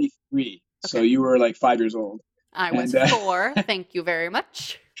 93. Okay. So you were like 5 years old. I was 4. Thank you very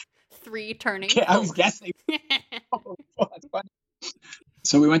much. 3 turning. Okay, I was guessing. Oh, that's funny.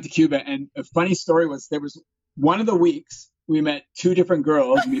 So we went to Cuba, and a funny story was there was one of the weeks we met 2 different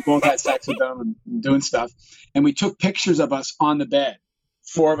girls, and we both had sex with them and doing stuff, and we took pictures of us on the bed,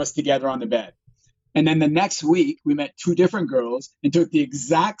 4 of us together on the bed. And then the next week we met 2 different girls and took the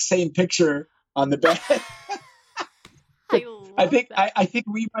exact same picture on the bed. I think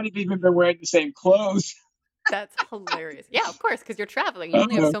we might have even been wearing the same clothes. That's hilarious. Yeah, of course, because you're traveling. You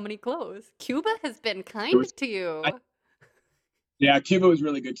only have so many clothes. Cuba has been kind to you. Yeah, Cuba was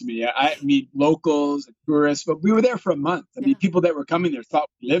really good to me. I meet locals and tourists, but we were there for a month. I mean, people that were coming there thought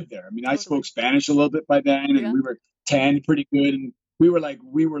we lived there. I mean, I spoke Spanish a little bit by then, and we were tanned pretty good, and we were like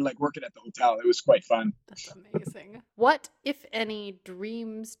working at the hotel. It was quite fun. That's amazing. What, if any,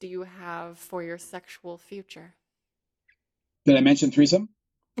 dreams do you have for your sexual future? Did I mention threesome?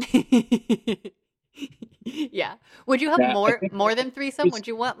 Yeah. Would you have more than threesome? Would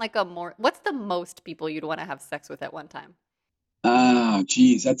you want like what's the most people you'd want to have sex with at one time? Oh,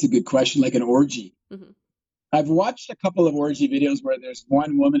 geez, that's a good question. Like an orgy. Mm-hmm. I've watched a couple of orgy videos where there's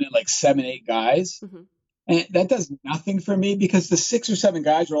one woman and like 7, 8 guys. Mm-hmm. And that does nothing for me because the 6 or 7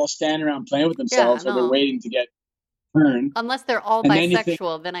 guys are all standing around playing with themselves or they're waiting to get turned. Unless they're all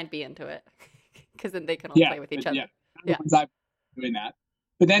bisexual, then I'd be into it. Because then they can all play with each other. Yeah. I'm doing that.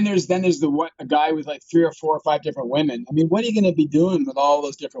 But then there's a guy with like 3 or 4 or 5 different women. I mean, what are you going to be doing with all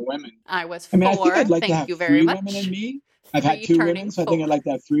those different women? I was 4. I think I'd like to have you 3 very much. women in me. I've had 2 women, so I think I'd like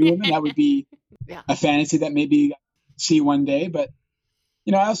to have 3 women. That would be a fantasy that maybe I'll see one day. But,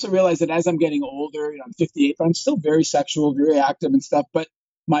 I also realize that as I'm getting older, I'm 58, but I'm still very sexual, very active and stuff. But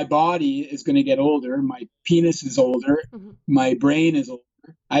my body is going to get older. My penis is older. Mm-hmm. My brain is older.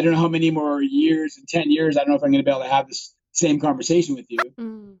 I don't know how many more years, in 10 years, I don't know if I'm going to be able to have this same conversation with you.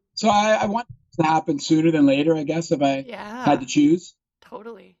 Mm. So I want it to happen sooner than later, I guess, if I had to choose.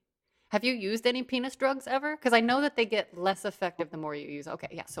 Totally. Have you used any penis drugs ever? Because I know that they get less effective the more you use. Okay,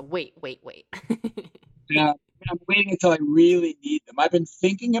 yeah, so wait. Yeah, I'm waiting until I really need them. I've been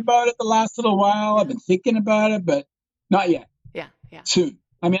thinking about it the last little while. I've been thinking about it, but not yet. Yeah. Soon.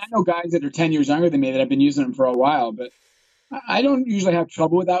 I mean, I know guys that are 10 years younger than me that have been using them for a while, but I don't usually have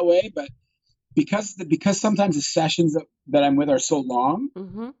trouble with that way. But because sometimes the sessions that I'm with are so long,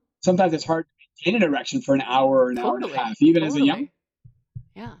 mm-hmm. sometimes it's hard to maintain an erection for an hour or an hour and a half, even as a young.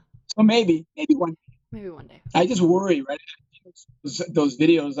 Yeah. So maybe one day. Maybe one day. I just worry, right? Those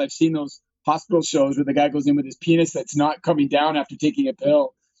videos, I've seen those hospital shows where the guy goes in with his penis that's not coming down after taking a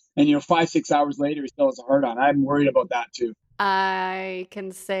pill. And, 5-6 hours later, he still has a hard on. I'm worried about that too. I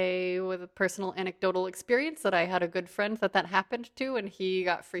can say with a personal anecdotal experience that I had a good friend that happened to, and he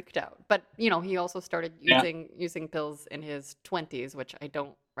got freaked out. But, he also started using pills in his 20s, which I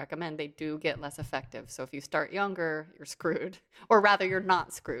don't recommend. They do get less effective. So if you start younger, you're screwed. Or rather, you're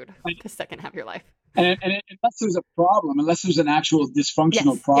not screwed the second half of your life. And unless there's a problem, unless there's an actual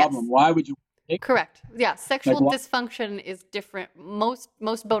dysfunctional problem, why would you? Correct. Yeah, sexual dysfunction is different. Most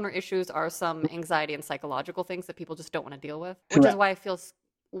boner issues are some anxiety and psychological things that people just don't want to deal with, which is why I feel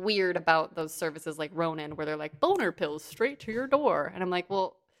weird about those services like Ronin, where they're like boner pills straight to your door, and I'm like,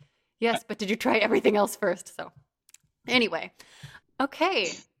 well, yes, but did you try everything else first? So, anyway, okay.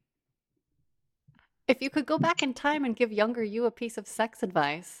 If you could go back in time and give younger you a piece of sex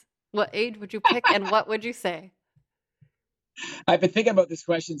advice, what age would you pick, and what would you say? I've been thinking about this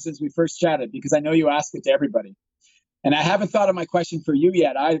question since we first chatted because I know you ask it to everybody. And I haven't thought of my question for you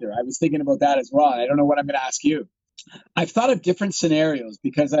yet either. I was thinking about that as well. I don't know what I'm going to ask you. I've thought of different scenarios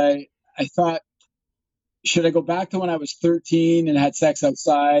because I thought, should I go back to when I was 13 and had sex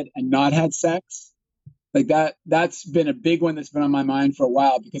outside and not had sex? Like that's been a big one that's been on my mind for a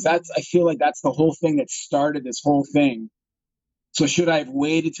while because I feel like that's the whole thing that started this whole thing. So should I have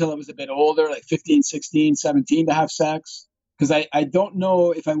waited till I was a bit older, like 15, 16, 17 to have sex? Because I don't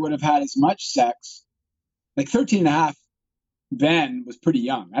know if I would have had as much sex. Like 13 and a half then was pretty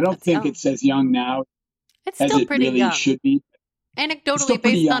young. I don't think it's as young now It's as still it pretty really young. should be. It's still Anecdotally,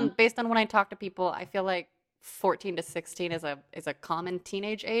 pretty young. based on when I talk to people, I feel like 14 to 16 is a common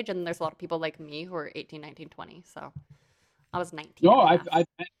teenage age, and there's a lot of people like me who are 18, 19, 20. So I was 19. No, and a half. I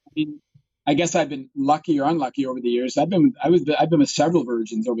mean, I guess I've been lucky or unlucky over the years. I've been with several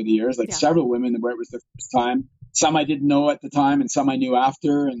virgins over the years, like Yeah. several women where it was the first time. Some I didn't know at the time, and some I knew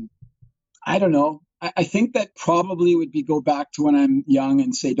after. And I don't know. I think that probably would be go back to when I'm young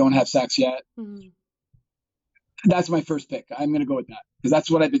and say don't have sex yet. Mhm. That's my first pick. I'm going to go with that because that's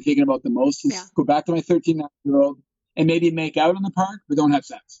what I've been thinking about the most. Is Yeah. go back to my 13-year-old and maybe make out in the park, but don't have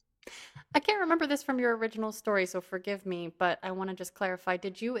sex. I can't remember this from your original story, so forgive me, but I want to just clarify.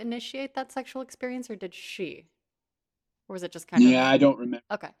 Did you initiate that sexual experience, or did she? Or was it just kind of... Yeah, I don't remember.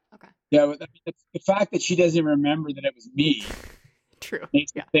 Okay. Yeah, I mean, the fact that she doesn't even remember that it was me True.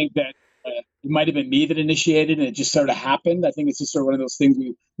 makes me Yeah. think that it might have been me that initiated and it just sort of happened. I think it's just sort of one of those things.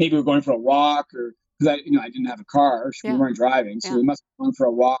 Maybe we're going for a walk, or because I didn't have a car, so Yeah. we weren't driving, so Yeah. we must have gone for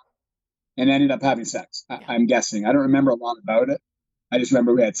a walk and ended up having sex. Yeah. I'm guessing. I don't remember a lot about it. I just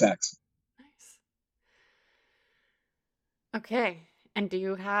remember we had sex. Nice. Okay. And do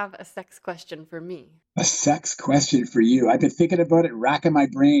you have a sex question for me? A sex question for you. I've been thinking about it, racking my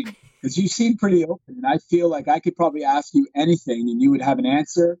brain, because you seem pretty open, and I feel like I could probably ask you anything, and you would have an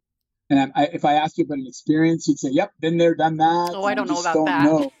answer. And if I asked you about an experience, you'd say, "Yep, been there, done that." Oh, I don't know just about don't that.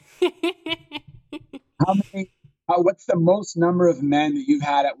 know. How many? What's the most number of men that you've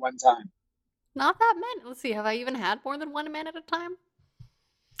had at one time? Not that many. Let's see. Have I even had more than one man at a time?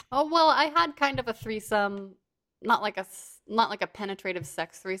 Oh, well, I had kind of a threesome, not like a penetrative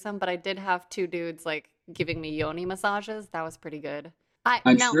sex threesome, but I did have two dudes like giving me yoni massages. That was pretty good.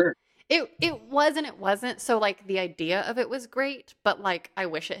 I'm sure. It was and it wasn't. So like the idea of it was great, but like I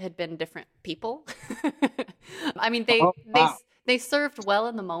wish it had been different people. I mean, wow. they served well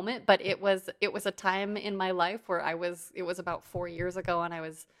in the moment, but it was a time in my life where it was about 4 years ago, and I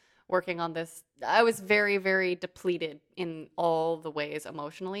was working on this. I was very, very depleted in all the ways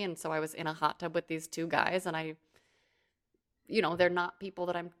emotionally, and so I was in a hot tub with these two guys, and they're not people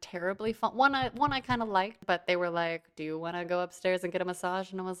that I'm terribly fun. One I kind of liked, but they were like, "Do you want to go upstairs and get a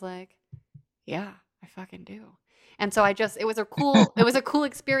massage?" And I was like, "Yeah, I fucking do." And so it was a cool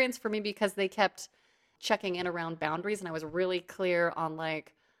experience for me because they kept checking in around boundaries, and I was really clear on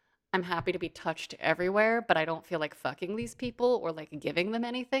like, I'm happy to be touched everywhere, but I don't feel like fucking these people or like giving them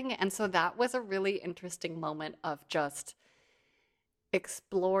anything. And so that was a really interesting moment of just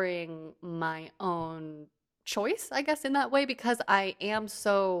exploring my own choice, I guess, in that way, because I am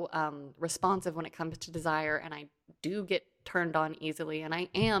so responsive when it comes to desire, and I do get turned on easily, and I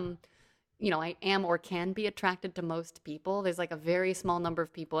am or can be attracted to most people. There's like a very small number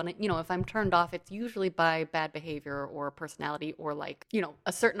of people, and if I'm turned off, it's usually by bad behavior or personality or like,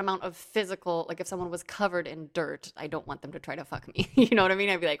 a certain amount of physical, like if someone was covered in dirt, I don't want them to try to fuck me. You know what I mean?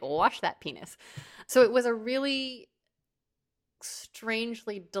 I'd be like, wash that penis. So it was a really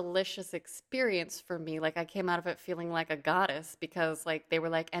strangely delicious experience for me. Like I came out of it feeling like a goddess because like they were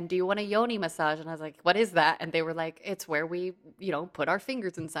like, "And do you want a yoni massage?" And I was like, "What is that?" And they were like, "It's where we, put our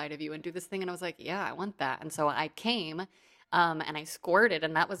fingers inside of you and do this thing." And I was like, "Yeah, I want that." And so I came and I squirted,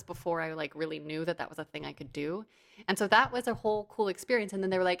 and that was before I like really knew that was a thing I could do. And so that was a whole cool experience. And then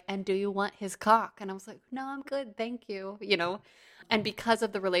they were like, "And do you want his cock?" And I was like, "No, I'm good, thank you." And because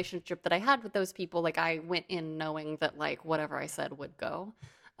of the relationship that I had with those people, like I went in knowing that like whatever I said would go.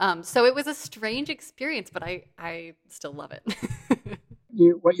 So it was a strange experience, but I still love it.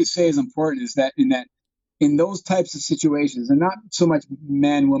 What you say is important, is that in those types of situations, and not so much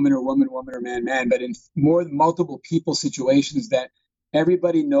man, woman, or woman, woman, or man, man, but in more multiple people situations, that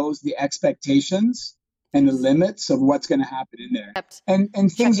everybody knows the expectations and the limits of what's going to happen in there.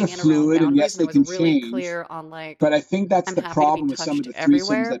 And things are fluid, and yes, they can change. Clear on like, but I think that's the problem with some of the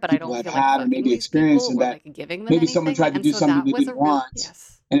threesomes that people have had and maybe experienced, and that maybe someone tried to do something they didn't want,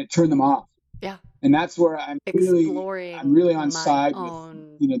 and it turned them off. Yeah. And that's where I'm really on side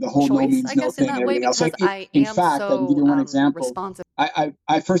with the whole no means no thing and everything else. Like, in fact, I can give you one example.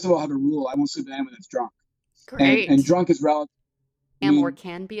 I first of all have a rule: I won't sleep with anyone that's drunk. Great. And drunk is relative. Or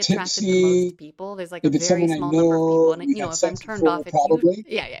can be attracted to most people. There's like a very small number of people. And, if I'm turned off, it's probably.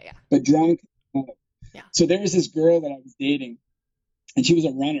 Yeah. But drunk, yeah. So there was this girl that I was dating, and she was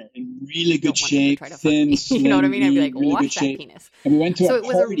a runner in really good shape, thin, slim, you know what I mean? I'd be like, really watch good that shape. penis. And we went to so a it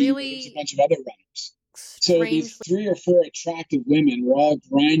was party a really where there was a bunch of other runners. So these 3 or 4 attractive women were all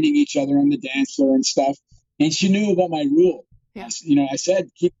grinding each other on the dance floor and stuff. And she knew about my rule. Yeah. I said,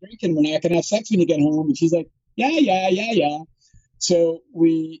 keep drinking. We're not going to have sex when you get home. And she's like, yeah. So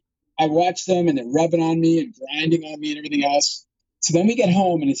I watched them, and they're rubbing on me and grinding on me and everything else. So then we get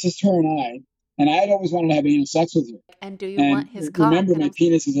home, and it's just her and I. And I'd always wanted to have anal sex with her. And do you want his cock? Remember, my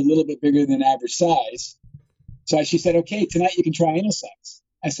penis is a little bit bigger than average size. So she said, okay, tonight you can try anal sex.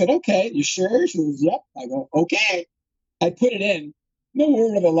 I said, okay, you sure? She goes, yep. I go, okay. I put it in. No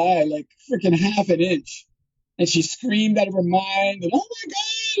word of a lie, like freaking half an inch. And she screamed out of her mind, and oh my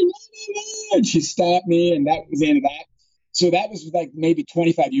God, no. And she stopped me, and that was the end of that. So that was like maybe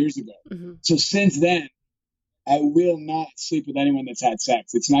 25 years ago. Mm-hmm. So since then, I will not sleep with anyone that's had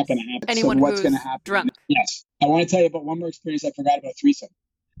sex. It's not going to happen. Anyone so what's who's going to happen? Drunk. Yes. I want to tell you about one more experience I forgot about threesome.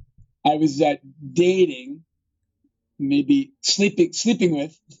 I was dating, maybe sleeping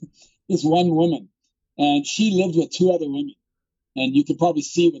with this one woman, and she lived with 2 other women. And you could probably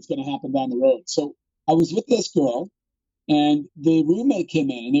see what's going to happen down the road. So I was with this girl, and the roommate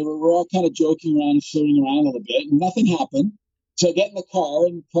came in, and we're all kind of joking around and flirting around a little bit, and nothing happened. So I get in the car,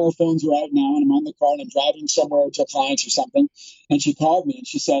 and car phones are out now, and I'm on the car, and I'm driving somewhere to a client or something. And she called me, and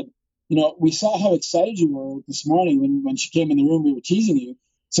she said, we saw how excited you were this morning when she came in the room. We were teasing you.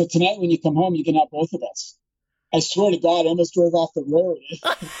 So tonight when you come home, you can have both of us. I swear to God, I almost drove off the road.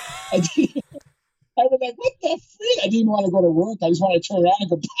 I was like, what the freak? I didn't even want to go to work. I just wanted to turn around and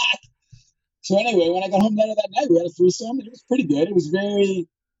go back. So anyway, when I got home later that night, we had a threesome, and it was pretty good. It was very,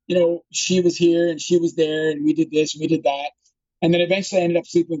 she was here and she was there, and we did this and we did that. And then eventually I ended up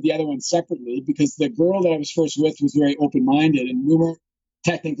sleeping with the other one separately, because the girl that I was first with was very open-minded, and we weren't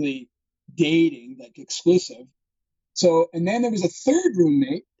technically dating, like exclusive. So, and then there was a third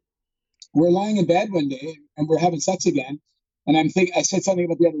roommate. We're lying in bed one day, and we're having sex again. And I said something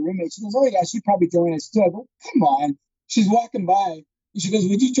about the other roommate. She goes, oh yeah, she'd probably join us too. I go, come on. She's walking by. And she goes,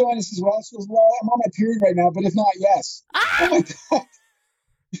 would you join us as well? She goes, well, I'm on my period right now, but if not, yes. Oh my God.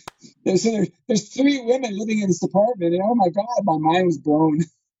 There's 3 women living in this apartment, and oh my God, my mind was blown.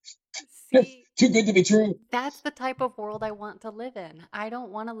 See, too good to be true. That's the type of world I want to live in. I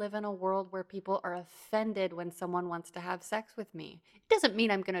don't want to live in a world where people are offended when someone wants to have sex with me. It doesn't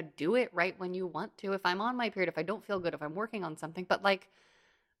mean I'm going to do it right when you want to. If I'm on my period, if I don't feel good, if I'm working on something, but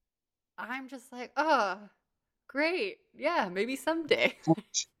I'm just like, oh, great. Yeah, maybe someday.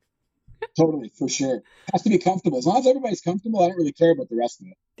 Totally, for sure. Has to be comfortable. As long as everybody's comfortable, I don't really care about the rest of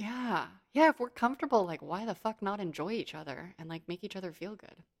it. Yeah. Yeah, if we're comfortable, why the fuck not enjoy each other and make each other feel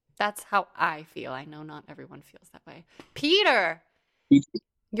good? That's how I feel. I know not everyone feels that way. Peter,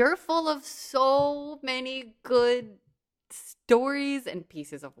 you're full of so many good stories and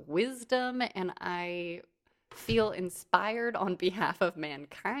pieces of wisdom, and I feel inspired on behalf of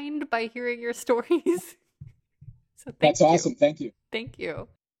mankind by hearing your stories. So That's awesome. Thank you. Thank you.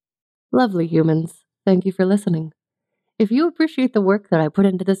 Lovely humans, thank you for listening. If you appreciate the work that I put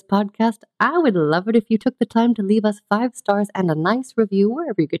into this podcast, I would love it if you took the time to leave us 5 stars and a nice review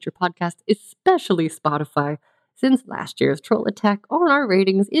wherever you get your podcast, especially Spotify, since last year's troll attack on our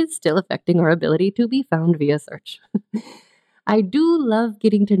ratings is still affecting our ability to be found via search. I do love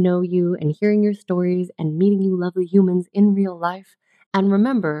getting to know you and hearing your stories and meeting you lovely humans in real life. And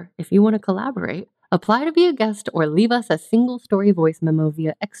remember, if you want to collaborate, apply to be a guest or leave us a single story voice memo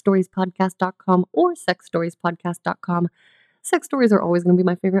via xstoriespodcast.com or sexstoriespodcast.com. Sex stories are always going to be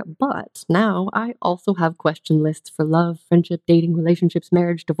my favorite, but now I also have question lists for love, friendship, dating, relationships,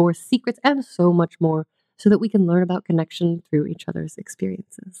 marriage, divorce, secrets, and so much more so that we can learn about connection through each other's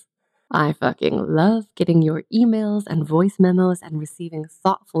experiences. I fucking love getting your emails and voice memos and receiving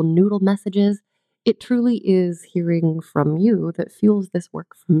thoughtful noodle messages. It truly is hearing from you that fuels this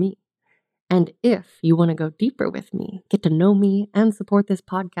work for me. And if you want to go deeper with me, get to know me, and support this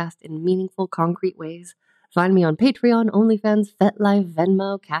podcast in meaningful, concrete ways, find me on Patreon, OnlyFans, FetLife,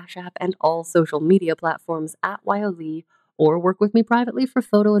 Venmo, Cash App, and all social media platforms at YOLee, or work with me privately for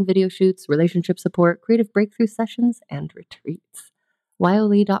photo and video shoots, relationship support, creative breakthrough sessions, and retreats.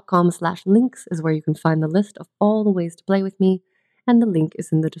 YOLee.com/links is where you can find the list of all the ways to play with me, and the link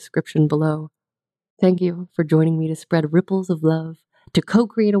is in the description below. Thank you for joining me to spread ripples of love, to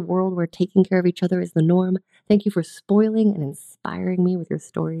co-create a world where taking care of each other is the norm. Thank you for spoiling and inspiring me with your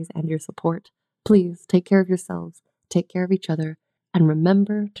stories and your support. Please take care of yourselves, take care of each other, And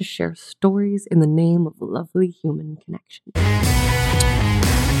remember to share stories in the name of lovely human connection.